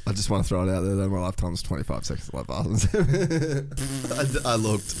there. I just want to throw it out there that my lifetime is 25 seconds of lap bars. I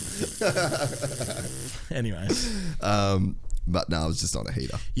looked. Anyway. But no, I was just on a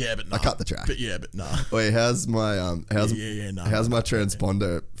heater. Yeah, but no. I cut the track. But yeah, but no. Wait, how's my how's my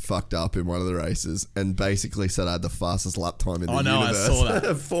transponder fucked up in one of the races and basically said I had the fastest lap time in the universe? I saw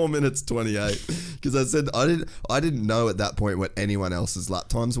that. 4 minutes 28. Because I said I didn't know at that point what anyone else's lap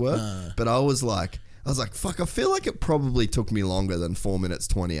times were, but I was like, fuck, I feel like it probably took me longer than 4 minutes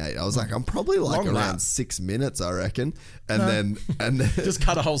 28. I was like, I'm probably like around 6 minutes, I reckon. And then just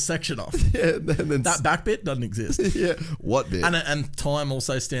cut a whole section off. Yeah, then that back bit doesn't exist. Yeah, what bit? And time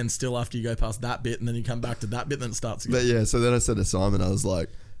also stands still after you go past that bit, and then you come back to that bit, then it starts again. But yeah, so then I said to Simon, I was like,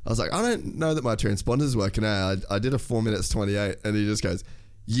 I don't know that my transponder's working out. I did a 4 minutes 28, and he just goes,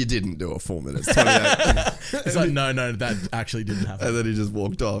 "You didn't do a 4 minutes 28." It's like, no, that actually didn't happen. And then he just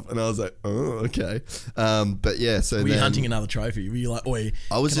walked off, and I was like, "Oh, okay." But yeah, so were you hunting another trophy? Were you like, "Oi,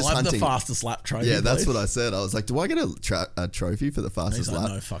 I was just hunting the fastest lap trophy?" Yeah, that's what I said. I was like, "Do I get a trophy for the fastest lap?"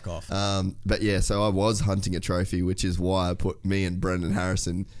 No, fuck off. But yeah, so I was hunting a trophy, which is why I put me and Brendan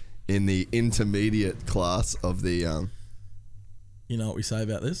Harrison in the intermediate class of the. You know what we say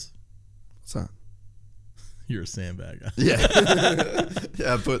about this? What's that? You're a sandbagger. Yeah.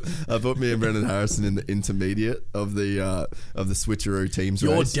 I put me and Brendan Harrison in the intermediate of the switcheroo teams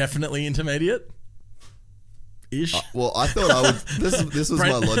You're race. definitely intermediate. Ish. Well, I thought I would. This was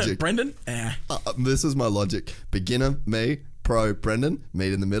my logic. Brendan. This was my logic. Beginner, me. Pro, Brendan.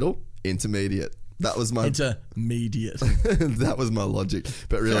 Meet in the middle. Intermediate. That was my intermediate. That was my logic.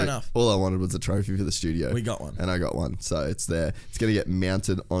 But really, all I wanted was a trophy for the studio. We got one. And I got one. So it's there. It's going to get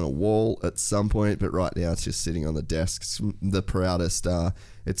mounted on a wall at some point, but right now it's just sitting on the desk. It's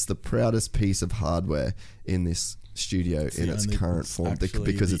the proudest piece of hardware in this studio in its current form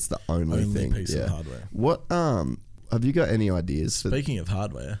because it's the only thing. Piece of hardware. What have you got any ideas? Speaking of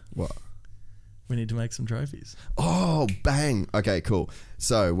hardware, what? We need to make some trophies. Oh, bang. Okay, cool.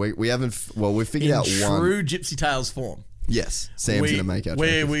 So we haven't... Well, we figured out one... true Gypsy Tales form. Yes. Sam's going to make our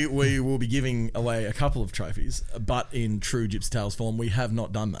trophies. We will be giving away a couple of trophies, but in true Gypsy Tales form, we have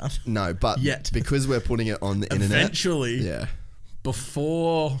not done that. No, but yet. Because we're putting it on the internet... Eventually,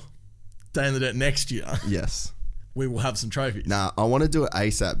 before Day in the Dirt next year... Yes. We will have some trophies. Nah, I want to do it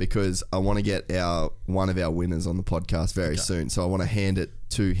ASAP because I want to get one of our winners on the podcast very soon. So I want to hand it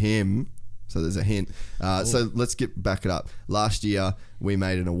to him... So there's a hint. So let's back it up. Last year, we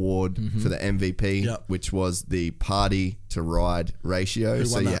made an award for the MVP, which was the party to ride ratio.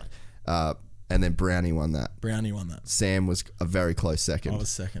 Who won that? And then Brownie won that. Sam was a very close second. I was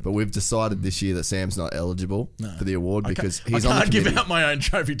second. But we've decided this year that Sam's not eligible for the award because he's on the committee. I can't give out my own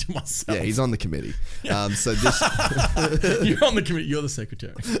trophy to myself. Yeah, he's on the committee. So this you're on the committee. You're the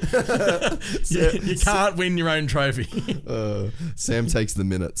secretary. You can't win your own trophy. Sam takes the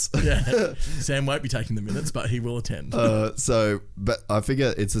minutes. Yeah, Sam won't be taking the minutes, but he will attend. But I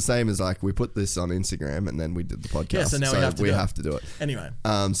figure it's the same as like we put this on Instagram and then we did the podcast. Yeah, so now we have to do it. Anyway.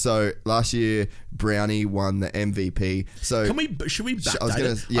 So last year Brownie won the MVP. So should we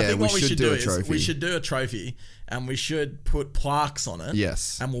backdate it? I think what we should do is we should do a trophy and we should put plaques on it.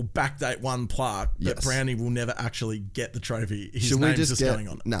 Yes. And we'll backdate one plaque, but Brownie will never actually get the trophy. His should name's just going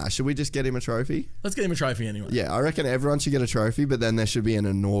on it. Nah, should we just get him a trophy? Let's get him a trophy anyway. Yeah, I reckon everyone should get a trophy, but then there should be an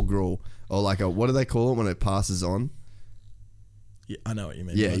inaugural or like what do they call it when it passes on? Yeah, I know what you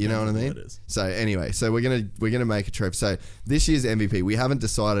mean. Yeah, you know what I mean? So anyway, so we're gonna make a trophy. So this year's MVP, we haven't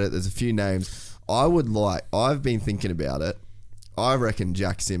decided it. There's a few names. I've been thinking about it. I reckon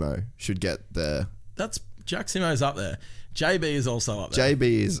Jack Simo should get Jack Simo's up there. JB is also up there. JB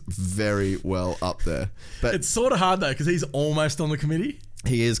is very well up there. But it's sort of hard though because he's almost on the committee.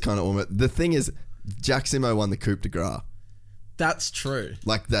 He is kind of almost. The thing is, Jack Simo won the Coupe de Gras. That's true.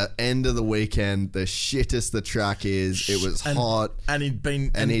 Like the end of the weekend, the shittest the track is. It was hot, and he'd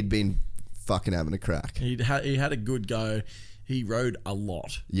been fucking having a crack. He had a good go. He rode a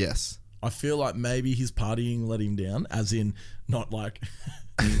lot. Yes. I feel like maybe his partying let him down, as in not like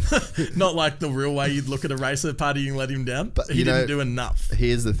not like the real way you'd look at a racer. Partying let him down, but he didn't do enough.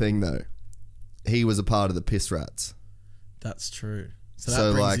 Here's the thing, though. He was a part of the piss rats. That's true. So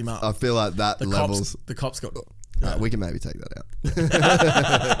that brings him up. I feel like that levels. The cops got. We can maybe take that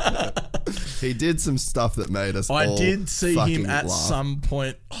out. He did some stuff that made us. I all did see him at laugh. some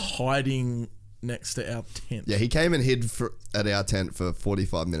point hiding next to our tent. Yeah, he came and hid at our tent for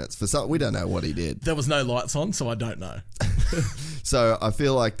 45 minutes. For some, we don't know what he did. There was no lights on, so I don't know. So I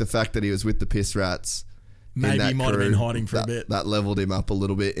feel like the fact that he was with the piss rats. Maybe he might have been hiding for a bit. That leveled him up a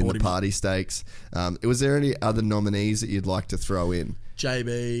little bit in the party stakes. Was there any other nominees that you'd like to throw in?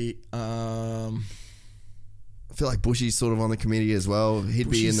 JB. I feel like Bushy's sort of on the committee as well. He'd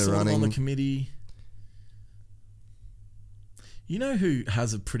be in the running. On the committee. You know who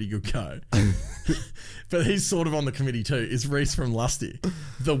has a pretty good go, but he's sort of on the committee too. Is Reese from Lusty,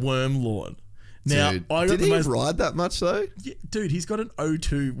 the Worm Lord. Now, dude, I got did he ride that much though? Yeah, dude, he's got an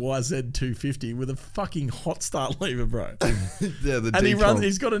 02 YZ 250 with a fucking hot start lever, bro. Yeah, and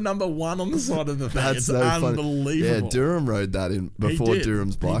he's got a number 1 on the side of the thing. That's it's so unbelievable. Funny. Yeah, Durham rode that in before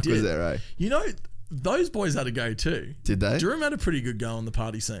Durham's bike was there, eh? You know, those boys had a go too. Did they? Durham had a pretty good go on the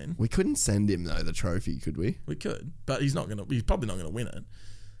party scene. We couldn't send him though the trophy, could we? We could, but he's probably not gonna win it.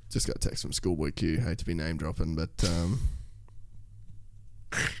 Just got a text from Schoolboy Q. Hate to be name dropping, but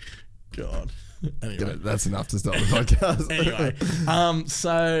God. Anyway, that's enough to start the podcast. Anyway,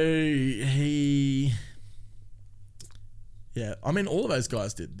 so he, yeah, I mean, all of those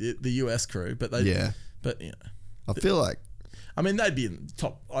guys did the US crew, but they, but you know, I feel like, I mean, they'd be in the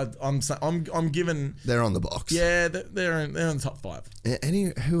top. I'm giving they're on the box. Yeah, they're in the top 5.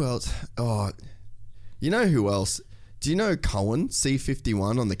 Who else? Oh, you know who else? Do you know Cohen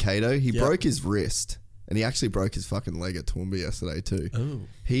C51 on the Cato? He broke his wrist, and he actually broke his fucking leg at Toowoomba yesterday too. Oh,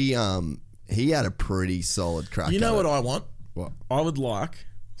 he had a pretty solid crack. You know what I want? What? I would like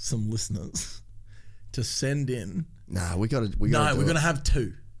some listeners to send in. Nah, we're gonna have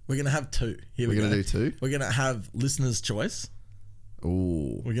 2. We're gonna have 2. Here we're gonna do 2. We're gonna have listeners' choice.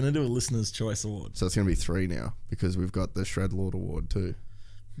 Ooh. We're gonna do a listeners' choice award. So it's gonna be 3 now because we've got the Shred Lord award too.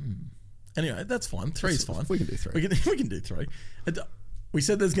 Anyway, that's fine. 3 is fine. We can do 3. We can do 3. We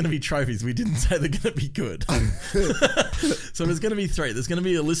said there's going to be trophies. We didn't say they're going to be good. So there's going to be 3. There's going to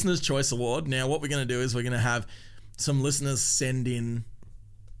be a listener's choice award. Now, what we're going to do is we're going to have some listeners send in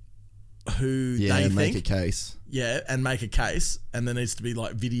who they think. Make a case. Yeah, and make a case. And there needs to be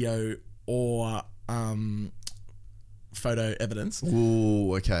like video or photo evidence.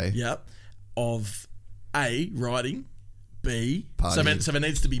 Ooh, okay. Yep. Of A, riding, B, partying. So there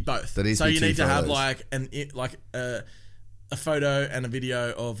needs to be both. So you need to have like a photo and a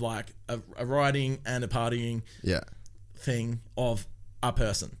video of like a riding and a partying thing of a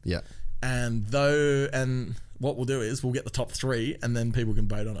person. Yeah. And what we'll do is we'll get the top 3 and then people can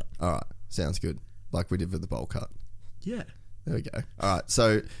vote on it. All right. Sounds good. Like we did with the bowl cut. Yeah. There we go. All right.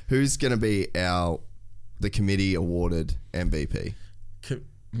 So who's going to be the committee awarded MVP?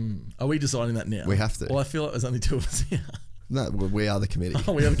 Are we deciding that now? We have to. Well, I feel like there's only 2 of us here. No, we are the committee.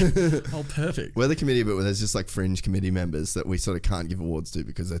 Oh, perfect. We're the committee, but there's just like fringe committee members that we sort of can't give awards to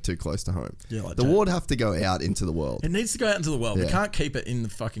because they're too close to home. Yeah, like the award have to go out into the world. It needs to go out into the world. Yeah. We can't keep it in the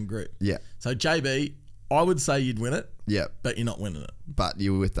fucking group. Yeah. So JB, I would say you'd win it. Yeah. But you're not winning it. But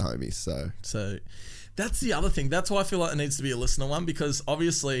you were with the homies, so that's the other thing. That's why I feel like it needs to be a listener one because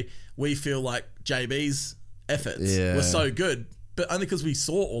obviously we feel like JB's efforts were so good, but only because we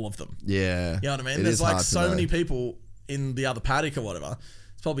saw all of them. Yeah. You know what I mean? There's like so many people in the other paddock or whatever.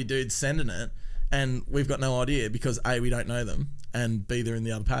 It's probably dudes sending it and we've got no idea because A, we don't know them, and B, they're in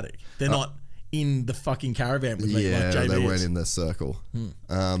the other paddock. They're not in the fucking caravan with me like JB they is. weren't in the circle.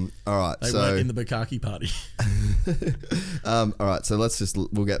 All right. They weren't in the Bukaki party. All right, so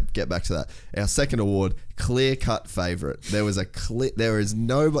we'll get back to that. Our second award, clear cut favorite. There is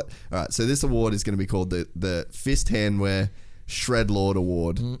nobody. All right, so this award is going to be called the Fist Handwear Shred Lord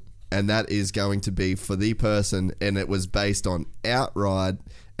Award, and that is going to be for the person, and it was based on outright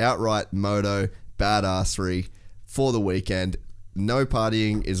moto badassery for the weekend. No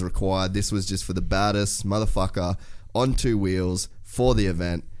partying is required. This was just for the baddest motherfucker on 2 wheels for the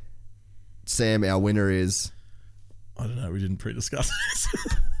event. Sam, our winner is... I don't know. We didn't pre-discuss this.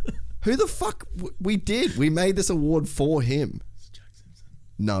 Who the fuck? We did. We made this award for him. It's Jack Simpson.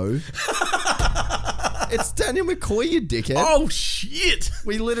 No. It's Daniel McCoy, you dickhead. Oh, shit.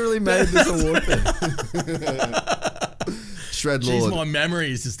 We literally made this award for him. Shred Lord. Jeez, my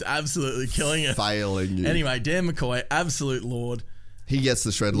memory is just absolutely killing it. Failing you. Anyway, Dan McCoy, absolute lord. He gets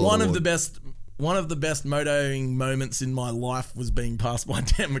the Shred Lord One award. of the best one of the best motoing moments in my life was being passed by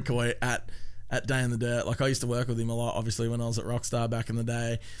Dan McCoy at Day in the Dirt. Like, I used to work with him a lot, obviously, when I was at Rockstar back in the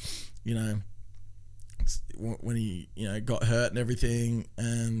day. You know, when he, you know, got hurt and everything,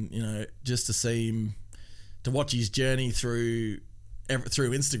 and, you know, just to see him, to watch his journey through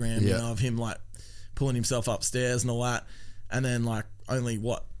Instagram, you know, of him like pulling himself upstairs and all that, and then like only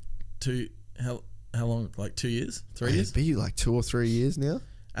how long? Like 2 years, 3 years? It'd be like 2 or 3 years now.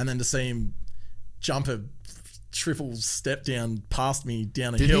 And then to see him jump a triple step down past me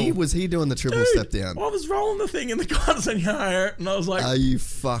down a hill. Was he doing the triple step down? I was rolling the thing in the corners and I was like, are you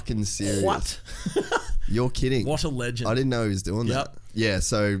fucking serious? What? You're kidding. What a legend. I didn't know he was doing that. Yeah,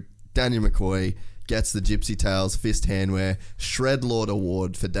 so Daniel McCoy gets the Gypsy Tales Fist Handwear Shred Lord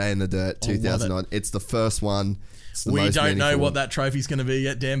Award for Day in the Dirt 2009. It's the first one. We don't know what that trophy's going to be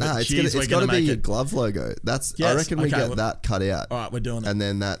yet, Dan, but it's got to be your glove logo. I reckon we get that cut out. All right, we're doing it. And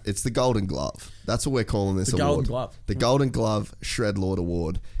then it's the Golden Glove. That's what we're calling this award. Golden Glove. The Golden Glove Shred Lord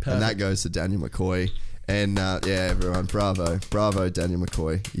Award. Perfect. And that goes to Daniel McCoy. And everyone, bravo, Daniel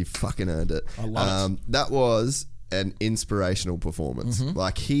McCoy. You fucking earned it. I love it. That was an inspirational performance.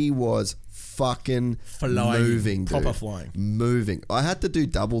 Like, he was fucking flying, moving, dude. Proper flying. Moving. I had to do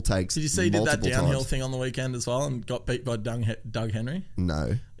double takes. Did you see he did that downhill times. Thing on the weekend as well and got beat by Doug Henry?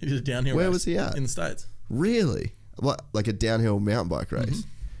 No. He did a downhill Where race was he at? In the States. Really? What, like a downhill mountain bike race?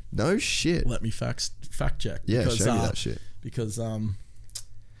 No shit. Let me fact check. Yeah, show me that shit. Because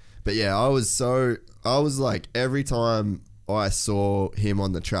But yeah, I was like, every time I saw him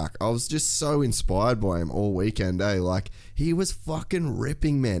on the track, I was just so inspired by him all weekend, eh? Like, he was fucking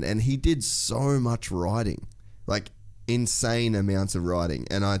ripping, man. And he did so much riding. Like, insane amounts of riding.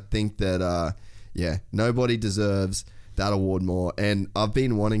 And I think that, nobody deserves that award more. And I've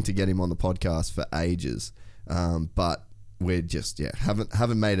been wanting to get him on the podcast for ages. But we're just,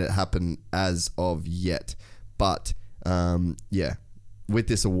 haven't made it happen as of yet. But, with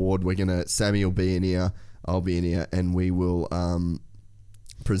this award, Sammy will be in here, I'll be in here, and we will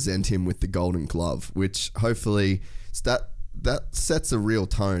present him with the Golden Glove, which hopefully that sets a real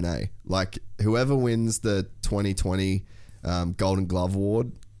tone, eh? Like, whoever wins the 2020 Golden Glove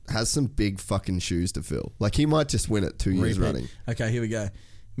Award has some big fucking shoes to fill. Like, he might just win it 2 years running. Okay, here we go.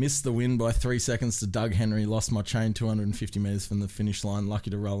 Missed the win by 3 seconds to Doug Henry. Lost my chain 250 metres from the finish line.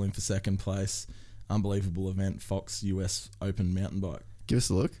 Lucky to roll in for second place. Unbelievable event. Fox US Open mountain bike. Give us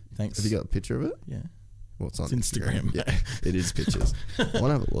a look. Thanks. Have you got a picture of it? Yeah. What's on it's Instagram? Yeah, it is pictures. I want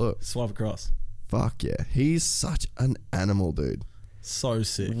to have a look. Swipe across. Fuck yeah. He's such an animal, dude. So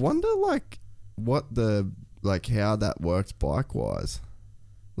sick. Wonder, like, how that works bike-wise.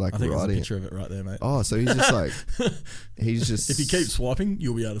 Like, I think riding there's a picture of it right there, mate. Oh, so he's just like... he's just... If you keep swiping,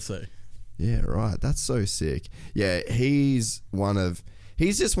 you'll be able to see. Yeah, right. That's so sick. Yeah, he's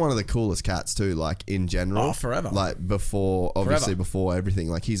just one of the coolest cats too, like, in general. Oh, forever. Like, before everything.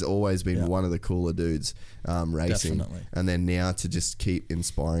 Like, he's always been one of the cooler dudes racing. Definitely. And then now to just keep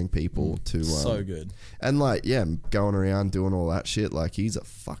inspiring people to... so good. And, like, going around doing all that shit, like, he's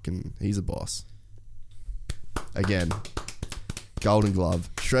a boss. Again, Golden Glove,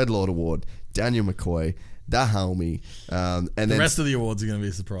 Shred Lord Award, Daniel McCoy, Da Helmy, and then... The rest of the awards are going to be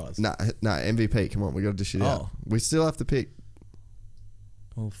a surprise. Nah, MVP, come on, we got to dish it out. We still have to pick...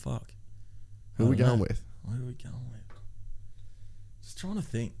 Oh, fuck. Who are we going with? Who are we going with? Just trying to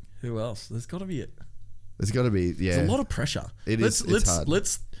think. Who else? There's got to be it. There's got to be, yeah. There's a lot of pressure. It's hard.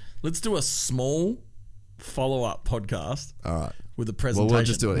 Let's do a small follow-up podcast. All right. With a presentation. Well, we'll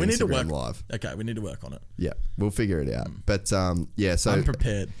just do it Instagram live. Okay, we need to work on it. Yeah, we'll figure it out. But, so... I'm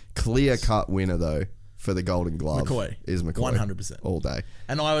prepared. Clear-cut winner, though, for the Golden Glove is McCoy. 100%. All day.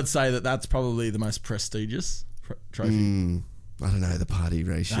 And I would say that that's probably the most prestigious trophy. I don't know, the party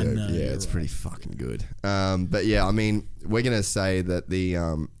ratio. It's pretty fucking good. But yeah, I mean, we're gonna say that the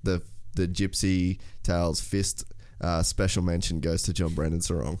Gypsy Tales Fist special mention goes to John Brendan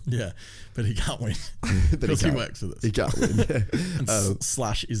Sarong. Yeah, but he can't win because he works with us. He can't win. And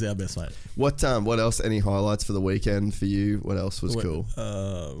Slash is our best mate. What else? Any highlights for the weekend for you? What else was cool?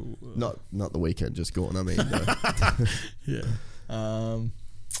 Not the weekend, just gone. I mean, yeah.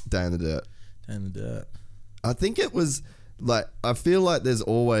 Day in the Dirt. Day in the Dirt. I think it was. Like, I feel like there's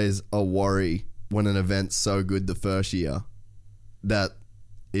always a worry when an event's so good the first year that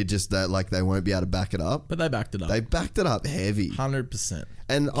like they won't be able to back it up. But they backed it up. They backed it up heavy. 100%.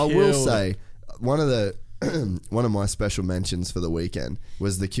 And I will say, one of my special mentions for the weekend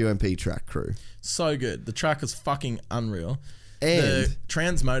was the QMP track crew. So good. The track is fucking unreal. And the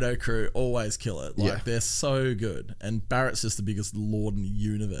Transmoto crew always kill it. Like, they're so good. And Barrett's just the biggest lord in the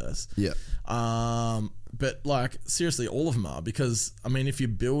universe. Yeah. But like seriously, all of them are, because I mean, if you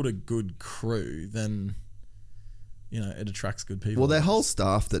build a good crew, then it attracts good people. Well, their whole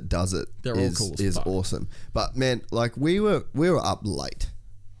staff that does it They're all cool as fuck. awesome. But man, like we were up late,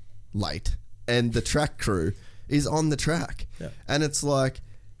 and the track crew is on the track, and it's like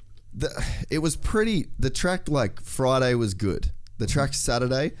it was pretty. The track like Friday was good. The track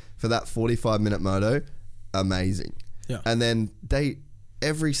Saturday for that 45-minute moto, amazing. Yeah, and then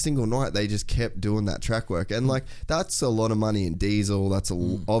every single night they just kept doing that track work, and like that's a lot of money in diesel. That's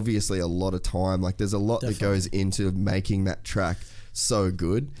obviously a lot of time. Like there's a lot that goes into making that track so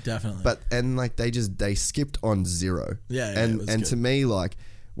good. Definitely. But and like they skipped on zero. And to me, like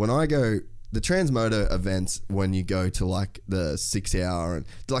when I go the Transmoto events, when you go to like the 6 hour and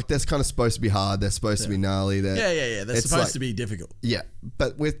like that's kind of supposed to be hard. They're supposed to be gnarly. They're supposed to be difficult. Yeah,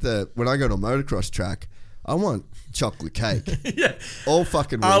 but when I go to a motocross track, I want chocolate cake. Yeah. All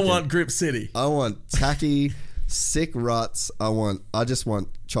fucking weekend. I want Grip City. I want tacky, sick ruts. I just want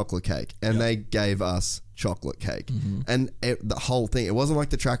chocolate cake. And they gave us chocolate cake. Mm-hmm. And the whole thing, it wasn't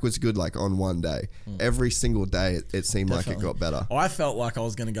like the track was good like on one day. Every single day it seemed like it got better. I felt like I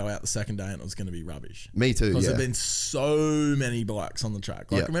was going to go out the second day and it was going to be rubbish. Me too, because there have been so many bikes on the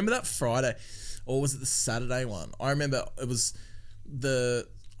track. Like remember that Friday, or was it the Saturday one? I remember it was the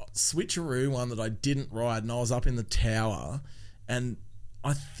switcheroo one that I didn't ride, and I was up in the tower, and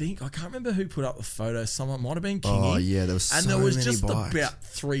I can't remember who put up the photo. Someone might have been Kingy. Oh yeah, there was so and there was many just bikes. about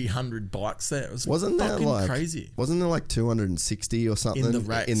 300 bikes there. It was wasn't fucking there like crazy. Wasn't there like 260 or something in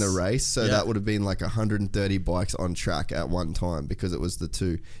the race? So that would have been like 130 bikes on track at one time, because it was the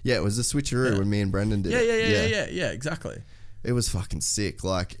two. Yeah, it was the switcheroo when me and Brendan did it. Yeah, exactly. It was fucking sick.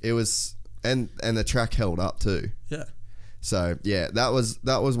 Like it was, and the track held up too. Yeah. So yeah, that was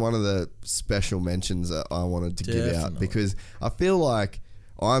one of the special mentions that I wanted to give out, because I feel like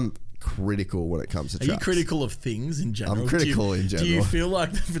I'm critical when it comes to tracks. Are you critical of things in general? I'm critical in general. Do you feel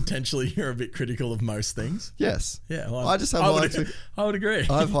like potentially you're a bit critical of most things? Yes. Yeah. Well, I just have I would agree.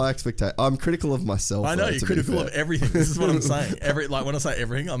 I have high expectations. I'm critical of myself. I know you're critical of everything. This is what I'm saying. Like when I say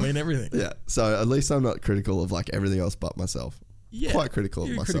everything, I mean everything. Yeah. So at least I'm not critical of like everything else but myself. Yeah, quite critical of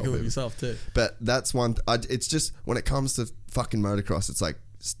myself. You're critical of yourself too. But that's one. It's just when it comes to fucking motocross, it's like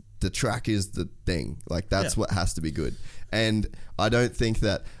the track is the thing. Like that's what has to be good. And I don't think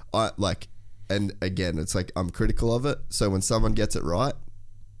that and again, it's like I'm critical of it. So when someone gets it right,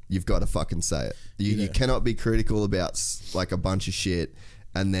 you've got to fucking say it. You cannot be critical about like a bunch of shit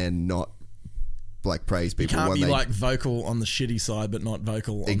and then not like praise people. You can't be like vocal on the shitty side, but not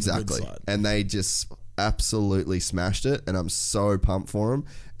vocal on the good side. And they just absolutely smashed it, and I'm so pumped for them.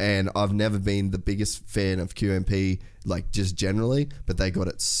 And I've never been the biggest fan of QMP, like just generally, but they got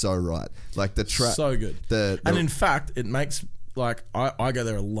it so right. Like the track, so good. And in fact, it makes like I go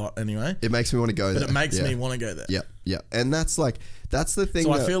there a lot anyway. It makes me want to go there. But it makes me want to go there. Yeah. And that's the thing.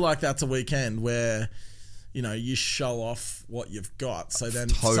 So I feel like that's a weekend where you show off what you've got. So then,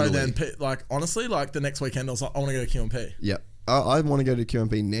 like honestly, like the next weekend, I was like, I want to go to QMP. Yeah. I want to go to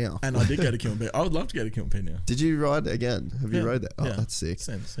QMP now. And I did go to QMP. I would love to go to QMP now. Did you ride again? Have you rode that? Oh, that's sick.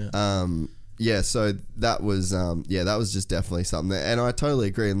 Sense, so that was that was just definitely something and I totally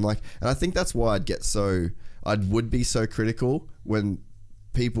agree. And I think that's why I would be so critical when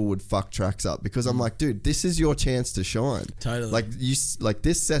people would fuck tracks up, because I'm like, dude, this is your chance to shine. Totally. Like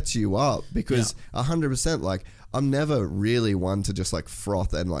this sets you up, because 100%, like I'm never really one to just like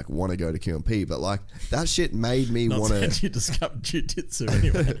froth and like want to go to QMP, but like that shit made me want to. You discovered jiu-jitsu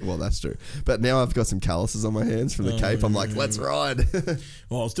anyway. Well, that's true. But now I've got some calluses on my hands from the Cape. I'm like, let's ride.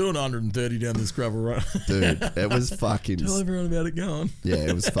 Well, I was doing 130 down this gravel road. Dude, it was fucking. Tell everyone about it going. Yeah,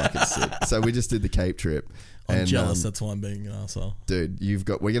 it was fucking sick. So we just did the Cape trip. I'm jealous. That's why I'm being an arsehole. Dude,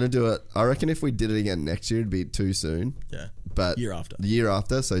 we're going to do it. I reckon if we did it again next year, it'd be too soon. Yeah. But the year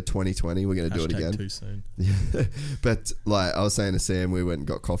after, so 2020, we're going to do it again. Too soon. Yeah. But like I was saying to Sam, we went and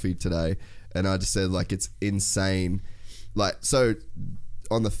got coffee today, and I just said like it's insane. Like so,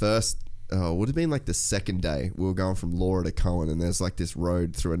 on the first, would have been like the second day, we were going from Laura to Cohen, and there's like this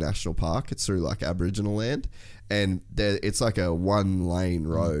road through a national park. It's through like Aboriginal land, and it's like a 1-lane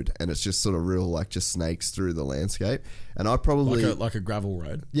road, and it's just sort of real like just snakes through the landscape. And I probably like a gravel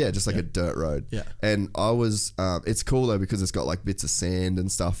road. Yeah, just like a dirt road. Yeah. And I was it's cool though, because it's got like bits of sand and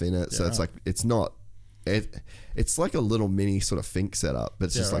stuff in it. So it's like it's not it's like a little mini sort of Fink setup, but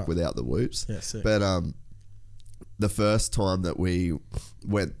it's just like without the whoops. Yeah, sick. But the first time that we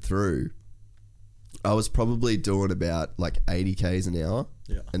went through, I was probably doing about like 80 k's an hour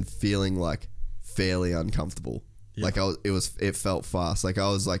and feeling like fairly uncomfortable. Like it felt fast. Like I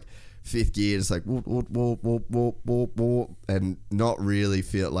was like fifth gear, just like whoop, whoop, whoop, whoop, whoop, whoop, whoop, and not really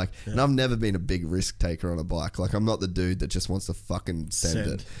feel like. And I've never been a big risk taker on a bike. Like, I'm not the dude that just wants to fucking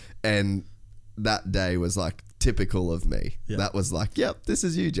send it. And that day was like typical of me. Yeah. That was like, yep, this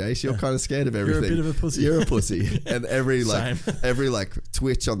is you, Jace. You're kind of scared of everything. You're a bit of a pussy. You're a pussy. And every like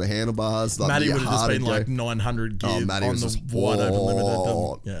twitch on the handlebars. Like, Matty would have just been like 900 gear Matty on was the just wide open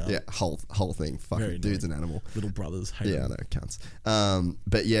limited. Yeah, whole thing. Fucking Very dude's annoying. an animal. Little brothers hate Yeah, I them. know, cunts.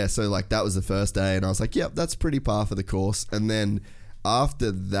 But yeah, so like that was the first day, and I was like, yep, that's pretty par for the course. And then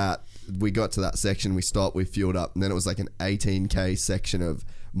after that, we got to that section, we stopped, we fueled up, and then it was like an 18k section of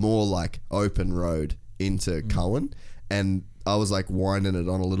more like open road into Cohen, and I was like winding it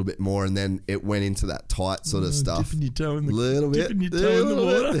on a little bit more, and then it went into that tight sort of stuff. Dipping your toe in the, Little bit, dipping your toe in the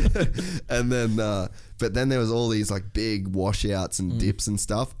water. And then, but then there was all these like big washouts and dips and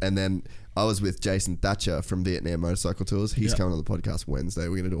stuff, and then I was with Jason Thatcher from Vietnam Motorcycle Tours. He's coming on the podcast Wednesday.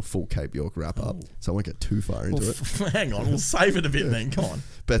 We're going to do a full Cape York wrap up, so I won't get too far into it. Hang on, we'll save it a bit then. Come on.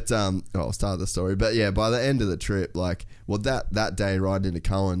 But I'll start the story. But yeah, by the end of the trip, like, well, that day riding into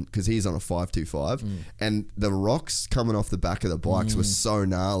Cohen, because he's on a 525, and the rocks coming off the back of the bikes were so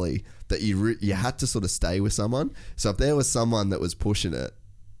gnarly that you had to sort of stay with someone. So if there was someone that was pushing it,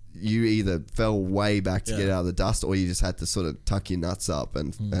 you either fell way back to get out of the dust, or you just had to sort of tuck your nuts up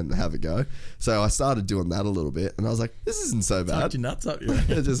and have a go. So I started doing that a little bit, and I was like, this isn't so bad. Tucked your nuts up,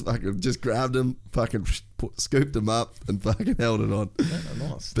 yeah. just grabbed them, fucking scooped them up, and fucking held it on. Yeah,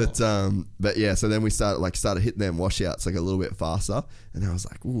 nice. But yeah, so then we started hitting them washouts like a little bit faster, and I was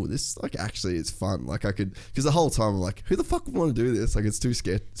like, ooh, this like actually is fun. Like I could, because the whole time I'm like, who the fuck would want to do this? Like it's too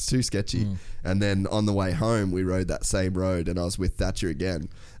sketchy. And then on the way home, we rode that same road, and I was with Thatcher again,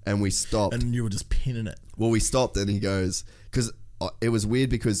 and we stopped. And you were just pinning it. Well, we stopped, and he goes, because it was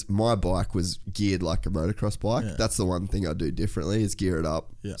weird because my bike was geared like a motocross bike. Yeah. That's the one thing I do differently is gear it up.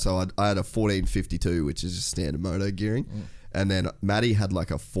 Yeah. So I had a 1452, which is just standard moto gearing. And then Matty had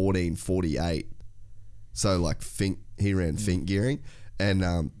like a 1448. So like he ran Fink gearing.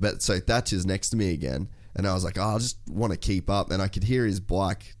 And but so Thatcher's next to me again. And I was like, I just want to keep up. And I could hear his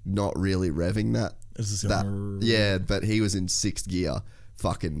bike not really revving that. Yeah, but he was in sixth gear.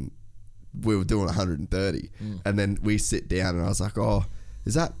 Fucking, we were doing 130. And then we sit down, and I was like, oh,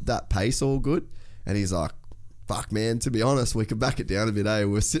 is that pace all good? And he's like, fuck, man, to be honest, we could back it down a bit, eh?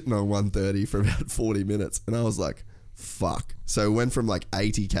 We're sitting on 130 for about 40 minutes. And I was like, fuck. So it went from like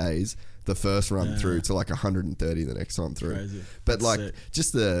 80 Ks the first run through to like 130 the next time through. Crazy. But That's like sick.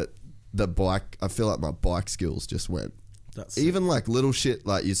 just the bike, I feel like my bike skills just went. That's Even like little shit,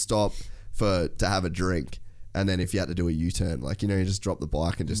 like you stop to have a drink, and then if you had to do a U-turn, like, you know, you just drop the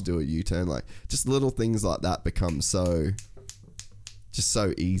bike and just do a U-turn, like just little things like that become so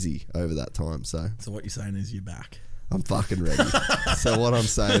easy over that time. So what you're saying is you're back. I'm fucking ready. So what I'm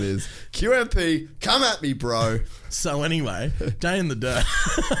saying is, QMP, come at me, bro. So anyway, day in the dirt.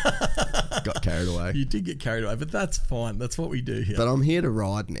 Got carried away. You did get carried away, but that's fine. That's what we do here. But I'm here to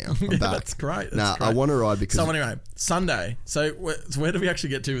ride now. I'm Yeah, back. that's great. Nah, I want to ride because... So anyway, Sunday. So where do we actually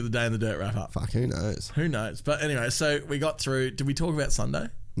get to with the day in the dirt wrap up? Fuck, who knows? Who knows? But anyway, so we got through. Did we talk about Sunday?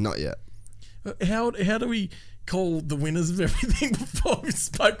 Not yet. How do we call the winners of everything before we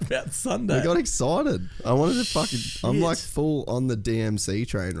spoke about Sunday? We got excited. I wanted to fucking... I'm Shit. like full on the DMC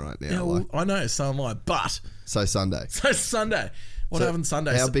train right now. Yeah, well, like, I know, so am I. But, so Sunday. so Sunday. What happened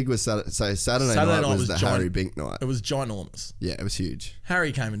Sunday? How big was Saturday? So Saturday night was the Harry Bink night. It was ginormous. Yeah, it was huge.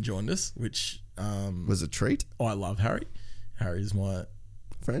 Harry came and joined us, which Was it a treat, I love Harry. Harry's my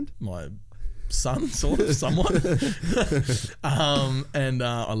friend? son, sort of, somewhat. And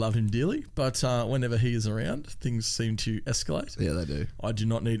I love him dearly. But whenever he is around, things seem to escalate. Yeah, they do. I do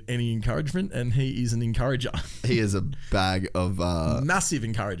not need any encouragement, and he is an encourager. He is a bag of... Massive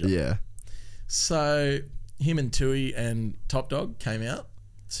encourager. yeah. So him and Tui and Top Dog came out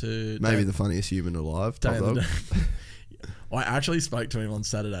to... Maybe the funniest human alive, Top Dog. I actually spoke to him on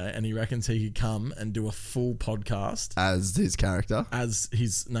Saturday, and he reckons he could come and do a full podcast As his character. as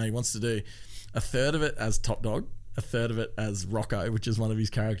his... No, he wants to do a third of it as Top Dog, a third of it as Rocco, which is one of his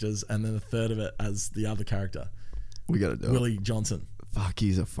characters, and then a third of it as the other character, We got to do Willie Johnson. it. Fuck,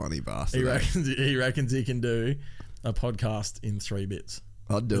 he's a funny bastard. He reckons he can do a podcast in 3 bits.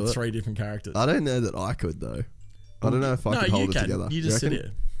 I'd do with it. 3 different characters. I don't know that I could, though. I don't know if I no, could you hold it can. together. You just sit reckon?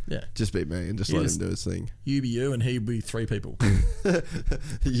 here. Yeah. Just be me and just You let just- him do his thing. You be you, and he be 3 people.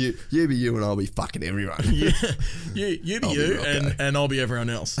 You be you and I'll be fucking everyone. Yeah, you be I'll be you, Rocco. and I'll be everyone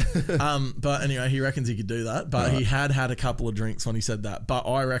else. But anyway, he reckons he could do that. But he had a couple of drinks when he said that. But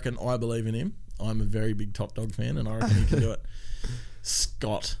I believe in him. I'm a very big Top Dog fan, and I reckon he can do it.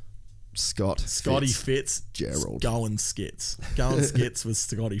 Scott Scotty Fitz. Gerald. Going Skits. Going Skits with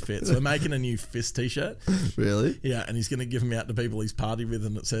Scotty Fitz. We're making a new Fist t-shirt. Really? Yeah, and he's going to give them out to people he's partied with,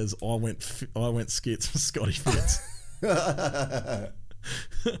 and it says, I went Skits with Scotty Fitz.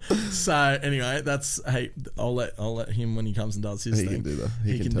 So anyway, I'll let him when he comes and does his thing. He can do that.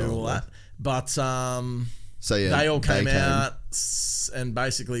 He can do all that. But So yeah, they all came out, and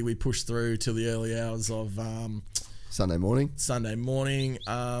basically we pushed through till the early hours of Sunday morning,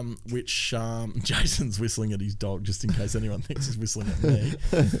 which Jason's whistling at his dog, just in case anyone thinks he's whistling at me.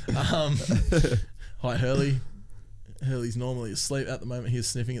 Hi, Hurley. Hurley's normally asleep at the moment. He's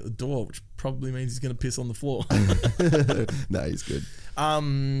sniffing at the door, which probably means he's going to piss on the floor. No, he's good.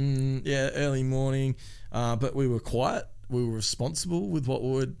 Yeah, early morning, but we were quiet. We were responsible with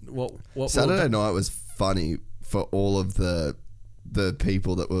what Saturday night was funny for all of the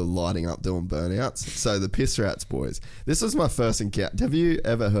people that were lighting up doing burnouts. So the Piss Rats boys. This was my first encounter. Have you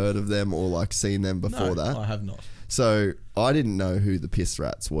ever heard of them or like seen them before that? I have not. So I didn't know who the Piss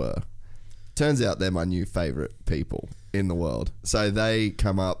Rats were. Turns out they're my new favourite people in the world. So they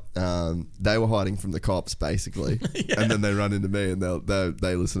come up, they were hiding from the cops basically, and then they run into me and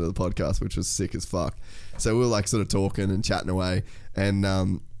they listen to the podcast, which was sick as fuck. So we were like sort of talking and chatting away,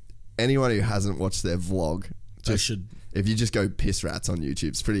 and anyone who hasn't watched their vlog, if you just go Piss Rats on YouTube,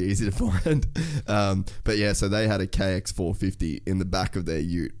 it's pretty easy to find. But yeah, so they had a KX450 in the back of their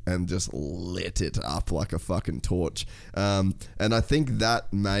ute and just lit it up like a fucking torch. And I think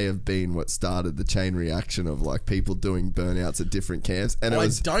that may have been what started the chain reaction of like people doing burnouts at different camps. And I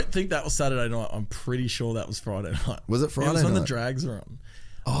don't think that was Saturday night. I'm pretty sure that was Friday night. Was it Friday night? It was when the drags were on.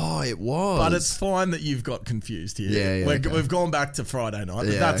 Oh, it was. But it's fine that you've got confused here. Yeah, We've gone back to Friday night,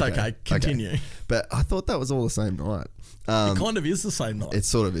 but that's okay. Continue. Okay. But I thought that was all the same night. It kind of is the same night. It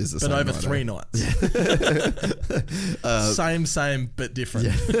sort of is the same night. But over 3 nights. Same, but different.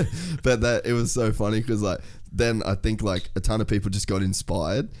 Yeah. But it was so funny because like, then I think like a ton of people just got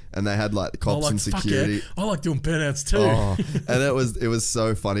inspired and they had like the cops and security. Yeah. I like doing burnouts too. And it was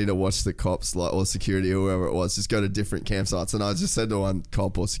so funny to watch the cops like or security or whoever it was just go to different campsites. And I just said to one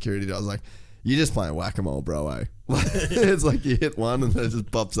cop or security, I was like, "You're just playing whack-a-mole, bro, eh?" It's like you hit one and then it just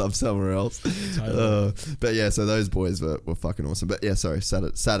pops up somewhere else. Totally. But yeah, so those boys were fucking awesome. But yeah, sorry,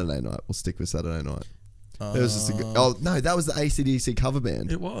 Saturday night. We'll stick with Saturday night. It was just that was the AC/DC cover band.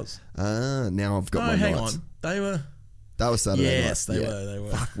 It was. Now I've got my hang nights. on. They were. That was Saturday night. Yes, they were.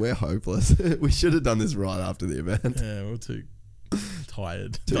 Fuck, we're hopeless. We should have done this right after the event. Yeah, we're too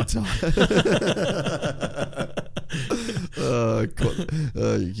tired. Too tired.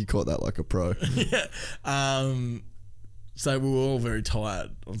 You caught that like a pro. Yeah. So we were all very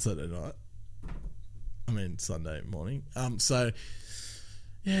tired on Saturday night. I mean Sunday morning. So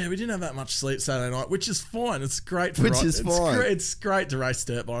yeah, we didn't have that much sleep Saturday night, which is fine. It's great for It's great to race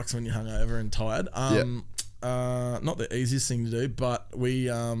dirt bikes when you're hungover and tired. Not the easiest thing to do, but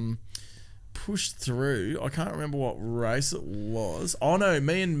we pushed through. I can't remember what race it was. Oh no,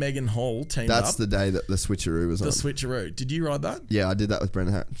 me and Megan Hall teamed up. That's the day that the switcheroo was on. The switcheroo. Did you ride that? Yeah, I did that with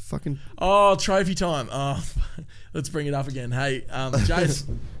Brendan Harris. Fucking. Oh, trophy time. Oh, let's bring it up again. Hey,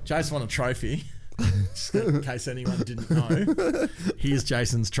 Jace won a trophy. Just in case anyone didn't know, here's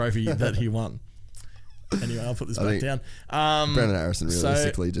Jason's trophy that he won. Anyway, I'll put this back down. Brendan Harrison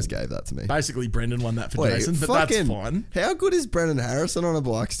realistically just gave that to me. Basically, Brendan won that for Jason, but that's fine. How good is Brendan Harrison on a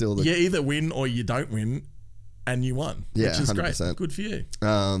bike still? You either win or you don't win, and you won, which is 100%. Great. Good for you.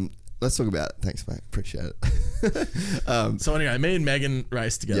 Let's talk about it. Thanks, mate. Appreciate it. So anyway, me and Megan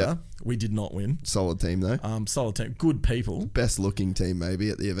raced together. Yep. We did not win. Solid team, though. Solid team. Good people. Best looking team, maybe,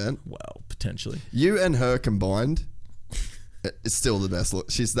 at the event. Well, potentially. You and her combined, it's still the best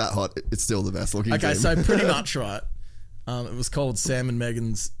look. She's that hot. It's still the best looking team. Okay, so pretty much, right. It was called Sam and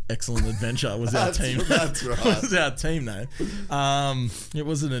Megan's Excellent Adventure was our team. That's right. Was our team name. It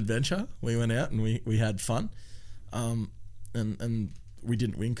was an adventure. We went out and we had fun. And we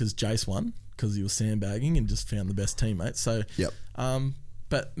didn't win because Jace won because he was sandbagging and just found the best teammate. So, yep.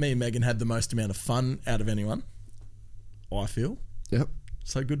 But me and Megan had the most amount of fun out of anyone, I feel. Yep.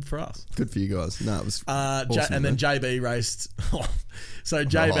 So good for us. Good for you guys. No, it was awesome, and then JB raced. So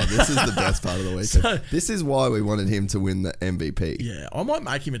JB. This is the best part of the weekend. This is why we wanted him to win the MVP. Yeah, I might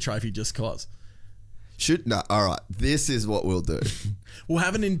make him a trophy just cause. All right. This is what we'll do. We'll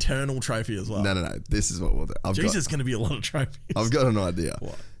have an internal trophy as well. No. This is what we'll do. There's going to be a lot of trophies. I've got an idea.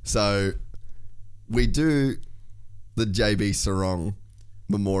 What? So we do the JB Sarong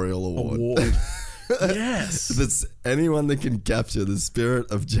Memorial Award. Yes. That's anyone that can capture the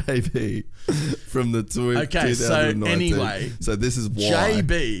spirit of JB from the 2019. Okay, so anyway. So this is why.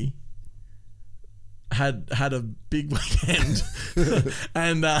 JB had a big weekend,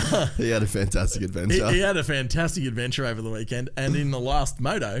 and He had a fantastic adventure. he had a fantastic adventure over the weekend. And in the last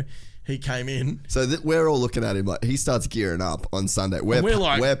moto, he came in. So we're all looking at him like he starts gearing up on Sunday.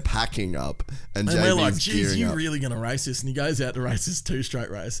 We're packing up, and And JB's we're like, geez, gearing you up. really going to race this? And he goes out to race this 2-straight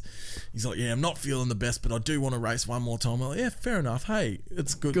race. He's like, yeah, I'm not feeling the best, but I do want to race one more time. I'm like, yeah, fair enough. Hey,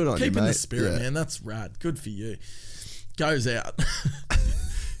 it's good. Good on you, Keeping the mate. spirit, Yeah. man. That's rad. Good for you. Goes out.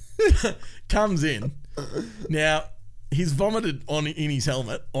 Comes in. Now, he's vomited in his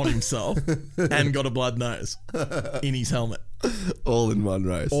helmet on himself and got a blood nose in his helmet. all in one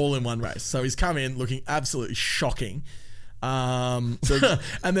race. All in one race. So he's come in looking absolutely shocking. And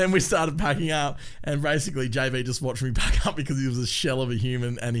then we started packing up, and basically JB just watched me pack up because he was a shell of a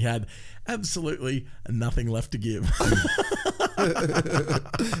human and he had absolutely nothing left to give.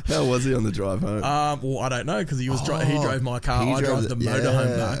 How was he on the drive home? Well, I don't know because he drove my car. I drove the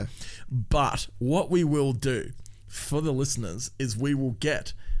motorhome back. But what we will do for the listeners is we will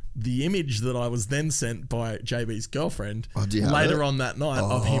get the image that I was then sent by JB's girlfriend do you have later it? on that night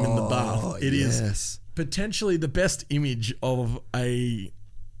of him in the bath. It is yes. potentially the best image of a,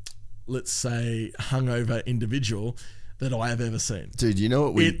 let's say, hungover individual that I have ever seen. Dude, you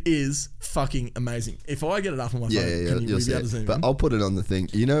know what It is fucking amazing. If I get it up on my phone, can you'll we see be able to it. zoom But in? I'll put it on the thing.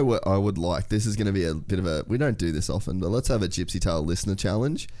 You know what I would like? This is going to be a bit of a... We don't do this often, but let's have a Gypsy Tale listener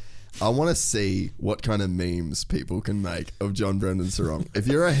challenge. I want to see what kind of memes people can make of John Brendan Sarong. If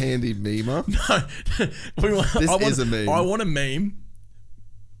you're a handy memer... This is a meme. I want a meme,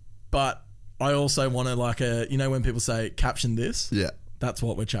 but I also want to when people say caption this, Yeah. that's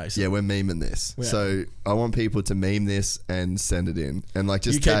what we're chasing. Yeah, we're memeing this. Yeah. So I want people to meme this and send it in. And just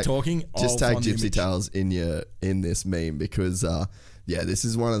You keep tag, talking, Just I'll tag find the Gypsy image. Tales in this meme because this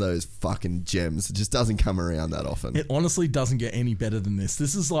is one of those fucking gems. It just doesn't come around that often. It honestly doesn't get any better than this.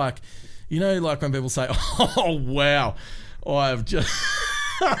 This is like when people say, "Oh wow, I've just."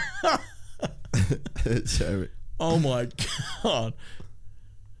 Show me. Oh my god.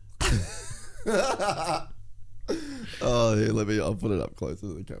 Oh, here, I'll put it up closer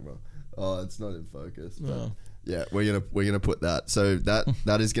to the camera. Oh, it's not in focus. But Oh. yeah, we're gonna put that. So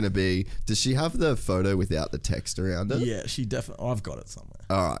that is gonna be. Does she have the photo without the text around it? Yeah, she definitely. I've got it somewhere.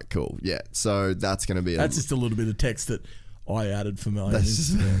 All right, cool. Yeah, so that's gonna be. That's just a little bit of text that I added for my own That's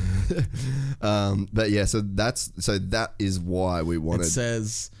just- Instagram. but yeah, so that is why we It wanted.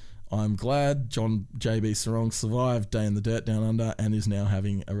 says, "I'm glad John JB Sarong survived Day in the Dirt Down Under and is now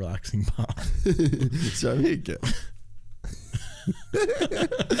having a relaxing bath." Show me again.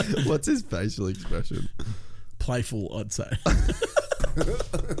 What's his facial expression? Playful, I'd say.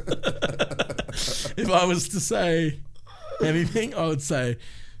 If I was to say anything, I would say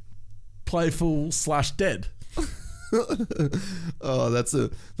playful/dead. Oh,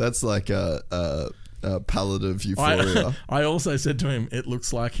 that's like a palette of euphoria. I also said to him, it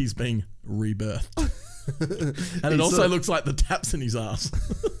looks like he's being rebirthed. And it He's also a- looks like the taps in his ass.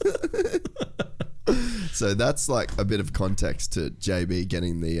 So that's like a bit of context to JB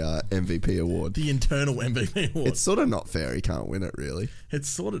getting the MVP award. The internal MVP award. It's sort of not fair. He can't win it, really. It's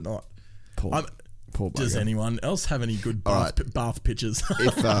sort of not. Poor Does bugger. anyone else have any good bath pictures?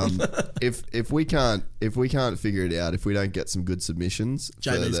 If we can't figure it out, if we don't get some good submissions,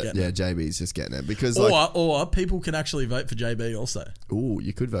 JB's getting it. JB's just getting it because or people can actually vote for JB also.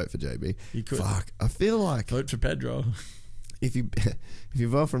 you could vote for JB. You could. Fuck, I feel like Vote for Pedro. if you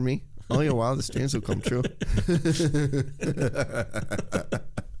vote for me, all your wildest dreams will come true.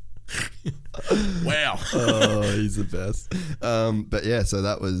 Wow. Oh, he's the best. But yeah, so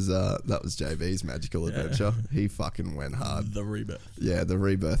that was JB's magical adventure. He fucking went hard. The rebirth. Yeah, the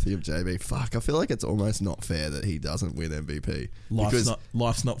rebirthing of JB. Fuck, I feel like it's almost not fair that he doesn't win MVP.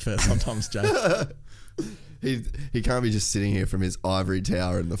 Life's not fair sometimes, Jay. He can't be just sitting here from his ivory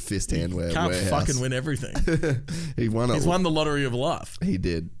tower in the fist handwear Can't warehouse. fucking win everything. He won it. He's won the lottery of life. He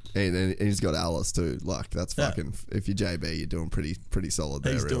did. And he's got Alice too. Like that's Yeah. fucking. If you're JB, you're doing pretty solid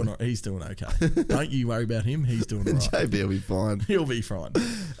there. He's doing okay. Don't you worry about him. He's doing all right. JB will be fine. He'll be fine.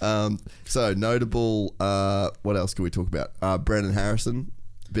 So notable. What else can we talk about? Brendan Harrison.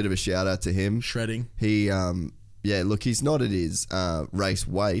 Bit of a shout out to him. Shredding. He. Look, he's not at his race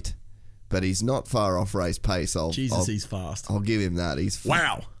weight, but he's not far off race pace. He's fast. I'll give him that. He's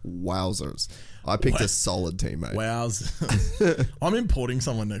Wow. Wowzers. I picked a solid teammate. Wows. I'm importing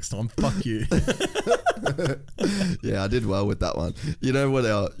someone next time. Fuck you. Yeah, I did well with that one. You know what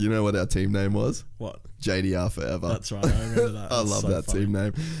our team name was? What? JDR Forever. That's right. I remember that. I That's love so that funny. team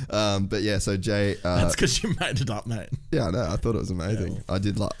name. But yeah, so Jay. That's because you made it up, mate. Yeah, I know. I thought it was amazing. Yeah, I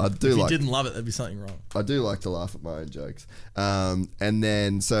did. If you didn't love it, there'd be something wrong. I do like to laugh at my own jokes. And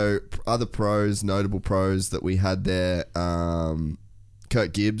then, so other pros, notable pros that we had there,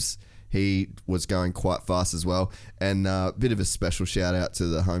 Kurt Gibbs, he was going quite fast as well. And a bit of a special shout out to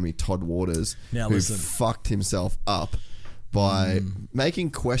the homie Todd Waters, Now who listen. fucked himself up by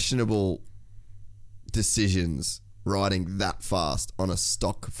making questionable decisions riding that fast on a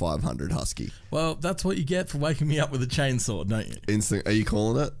stock 500 Husky. Well, that's what you get for waking me up with a chainsaw, don't you? Instant. Are you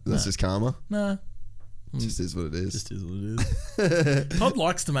calling it? That's just karma? Nah. Just is what it is. Just is what it is. Todd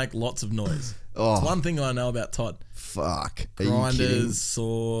likes to make lots of noise. Oh. It's one thing I know about Todd. Fuck. Are you kidding? Grinders,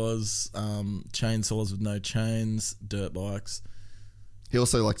 saws, chainsaws with no chains, dirt bikes. He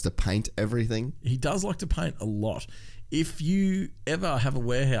also likes to paint everything. He does like to paint a lot. If you ever have a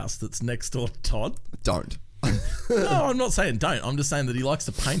warehouse that's next door to Todd, Don't. no, I'm not saying don't. I'm just saying that he likes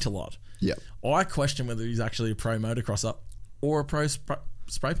to paint a lot. Yeah. I question whether he's actually a pro motocrosser or a pro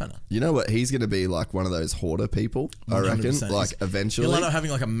spray painter. You know what? He's going to be like one of those hoarder people, I reckon. 100%. Like eventually. He'll end up having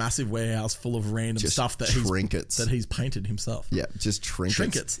like a massive warehouse full of random Just stuff that trinkets. he's painted himself. Yeah, just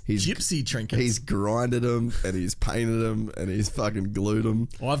trinkets. Gypsy trinkets. He's grinded them and he's painted them and he's fucking glued them.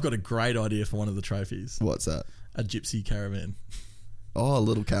 Well, I've got a great idea for one of the trophies. What's that? A gypsy caravan. Oh, a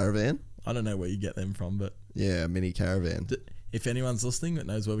little caravan? I don't know where you get them from, but Yeah, a mini caravan. if anyone's listening that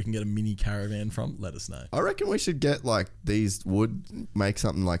knows where we can get a mini caravan from, let us know. I reckon we should get like these make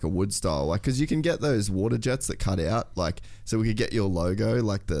something like a wood style, like because you can get those water jets that cut out, like so we could get your logo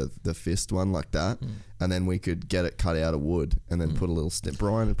like the fist one like that, and then we could get it cut out of wood and then put a little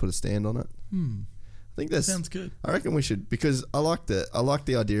Brian and put a stand on it. I think that Sounds good. I reckon we should because I like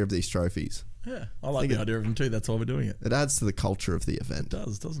the idea of these trophies. Yeah, I like the idea of them too. That's why we're doing it. It adds to the culture of the event, It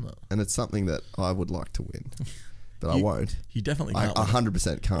does, doesn't it? and it's something that I would like to win, but I won't. You definitely I can't. win it.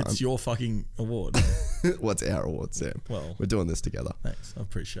 100% can't. It's your fucking award. What's our award, Sam? Well- we're doing this together. Thanks. I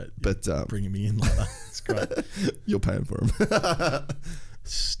appreciate you But bringing me in like that. It's great. you're paying for them.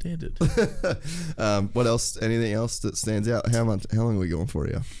 Standard. What else? Anything else that stands out? How long are we going for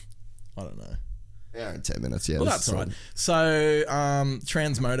here? I don't know. Yeah, in 10 minutes. Yeah, Well, this that's is all right. solid. So,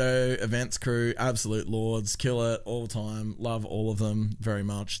 Transmoto events crew, absolute lords, kill it all the time. Love all of them very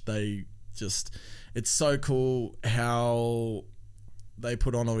much. They just, it's so cool how they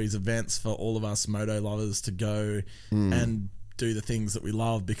put on all these events for all of us moto lovers to go and do the things that we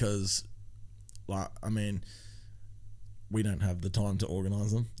love because, like, I mean, we don't have the time to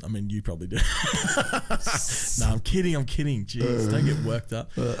organise them. I mean, you probably do. No, I'm kidding. Jeez, don't get worked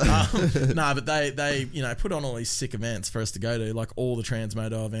up. No, but they put on all these sick events for us to go to, like all the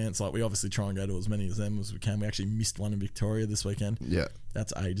Transmoto events. Like we obviously try and go to as many of them as we can. We actually missed one in Victoria this weekend. Yeah,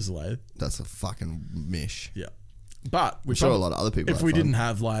 That's ages away. that's a fucking mish. Yeah. But I'm sure a lot of other people if have we fun. didn't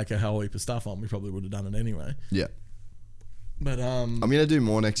have like a whole heap of stuff on, we probably would have done it anyway. Yeah. But I'm going to do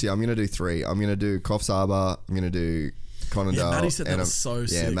more next year. I'm going to do 3. I'm going to do Coffs Harbour. I'm going to do Conondale. Yeah, Maddie said that and was so Yeah,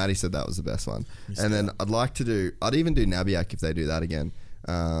 sick. Maddie said that was the best one. Missed And then I'd even do Nabiac if they do that again.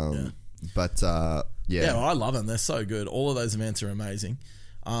 But yeah, I love them. They're so good. All of those events are amazing.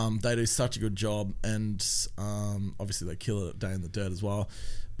 They do such a good job, and obviously they kill it at Day in the Dirt as well.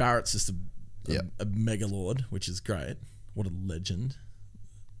 Barrett's just a mega lord, which is great. What a legend,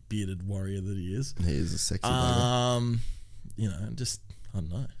 bearded warrior that he is. he is a sexy bugger. Just I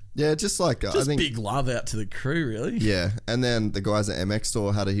don't know. Yeah, just like I Just think big love out to the crew, really. Yeah, and then the guys at MX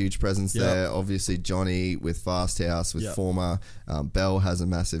Store had a huge presence Yep. there. Obviously, Johnny with Fast House, with Yep. Former. Bell has a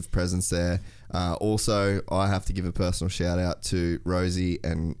massive presence there. Also, I have to give a personal shout out to Rosie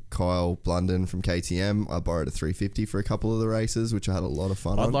and Kyle Blunden from KTM. I borrowed a 350 for a couple of the races, which I had a lot of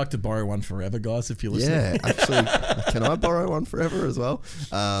fun on. I'd like to borrow one forever, guys, if you're listening. Yeah, actually, can I borrow one forever as well?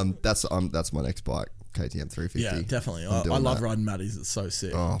 That's my next bike, KTM 350. Yeah, definitely. I'm I doing love that. riding Maddie's. It's so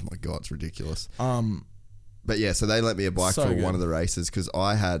sick. Oh my god, it's ridiculous. Um, But yeah, so they lent me a bike So for good. one of the races because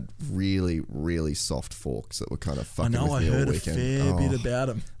I had really, really soft forks that were kind of I fucking know with I me all heard a weekend. fair bit Oh, about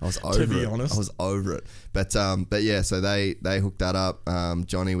him. I was over to be it. honest. I was over it. But yeah, so they hooked that up.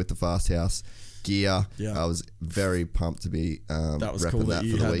 Johnny with the Fast House gear. Yeah. I was very pumped to be That was repping cool that that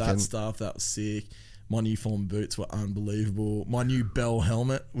you for the had weekend. that stuff. That was sick. My new form boots were unbelievable. My new Bell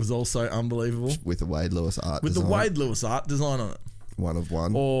helmet was also unbelievable. With the Wade Lewis art With design. the Wade Lewis art design on it. One of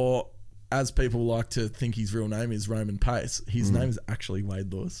one. Or as people like to think his real name is Roman Pace, his name is actually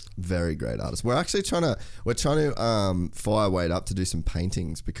Wade Lewis. Very great artist. We're actually trying to fire Wade up to do some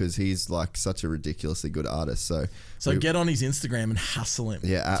paintings because he's like such a ridiculously good artist. So get on his Instagram and hassle him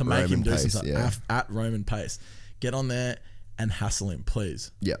at make him Roman do Pace, some stuff. At Roman Pace. Get on there and hassle him,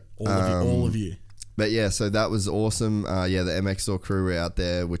 please. Yeah. All of you. But yeah, so that was awesome. The MX Store crew were out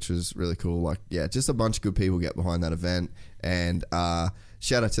there, which was really cool. Like, yeah, just a bunch of good people get behind that event. And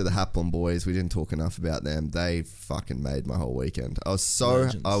shout out to the Haplon boys. We didn't talk enough about them. They fucking made my whole weekend. I was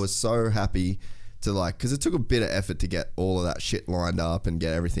so happy to like, because it took a bit of effort to get all of that shit lined up and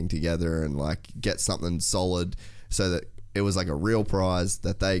get everything together and like get something solid so that it was like a real prize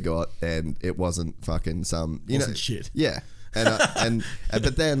that they got and it wasn't fucking some, shit. Yeah. And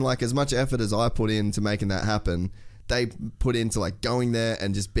but then like as much effort as I put into making that happen, they put into like going there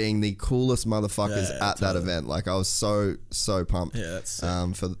and just being the coolest motherfuckers at that event. Like I was so pumped. Yeah, that's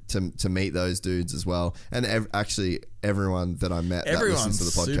to meet those dudes as well, and actually everyone that I met that listens to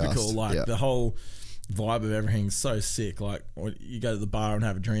the podcast. Super cool. Like the whole vibe of everything's so sick. Like you go to the bar and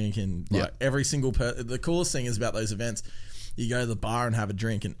have a drink, and like every single the coolest thing is about those events. You go to the bar and have a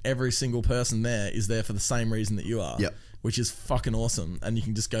drink, and every single person there is there for the same reason that you are. Yep. Which is fucking awesome. And you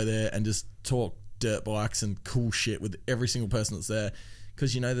can just go there and just talk dirt bikes and cool shit with every single person that's there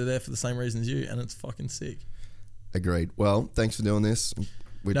because they're there for the same reason as you, and it's fucking sick. Agreed. Well, thanks for doing this.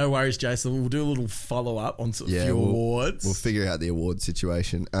 No worries, Jason. We'll do a little follow-up on a few awards. We'll figure out the award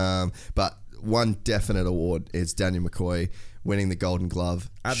situation. But one definite award is Daniel McCoy winning the Golden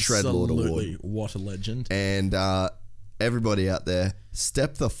Glove Shredlord Award. Absolutely. What a legend. And everybody out there,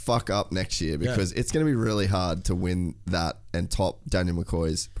 step the fuck up next year because it's going to be really hard to win that and top Daniel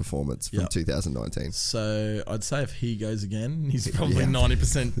McCoy's performance from 2019. So I'd say if he goes again, he's probably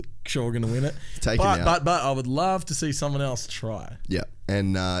 90% sure going to win it. But I would love to see someone else try. Yeah.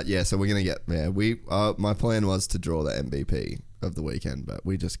 And so we're going to get my plan was to draw the MVP of the weekend, but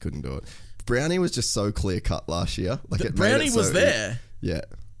we just couldn't do it. Brownie was just so clear cut last year. Like Brownie was there. Yeah.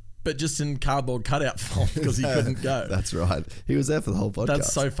 But just in cardboard cutout form because he couldn't go. That's right. He was there for the whole podcast.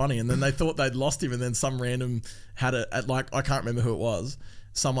 That's so funny. And then they thought they'd lost him, and then some random had it at like I can't remember who it was.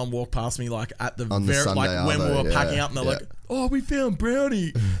 Someone walked past me like at the when we were packing up, and they're like, "Oh, we found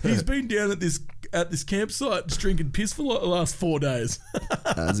Brownie. He's been down at this campsite just drinking piss for like the last 4 days."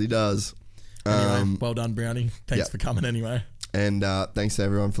 As he does. Anyway, well done, Brownie. Thanks for coming anyway. And thanks to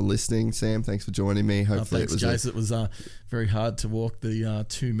everyone for listening. Sam, thanks for joining me. Hopefully thanks, Jace. It was very hard to walk the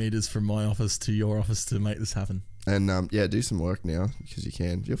 2 meters from my office to your office to make this happen. And do some work now because you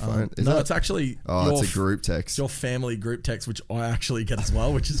can. Your phone. It's actually it's a group text. Your family group text, which I actually get as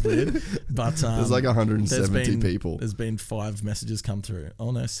well, which is weird. But there's like 170 people. There's been 5 messages come through.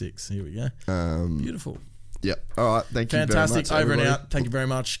 Oh no, 6. Here we go. Beautiful. Yep. All right. Thank you very much. Fantastic. Over everybody. and out. Thank you very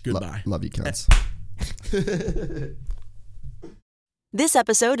much. Goodbye. Love you, cunts. This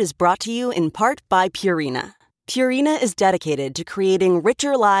episode is brought to you in part by Purina. Purina is dedicated to creating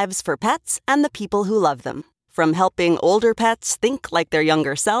richer lives for pets and the people who love them. From helping older pets think like their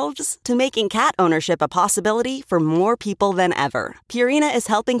younger selves to making cat ownership a possibility for more people than ever, Purina is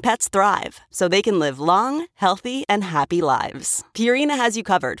helping pets thrive so they can live long, healthy, and happy lives. Purina has you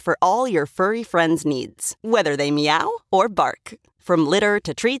covered for all your furry friends' needs, whether they meow or bark. From litter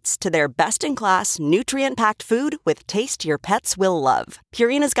to treats to their best-in-class, nutrient-packed food with taste your pets will love,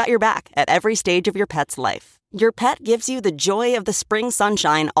 Purina's got your back at every stage of your pet's life. Your pet gives you the joy of the spring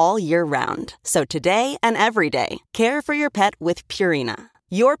sunshine all year round. So today and every day, care for your pet with Purina.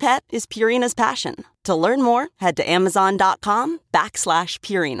 Your pet is Purina's passion. To learn more, head to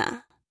Amazon.com/Purina.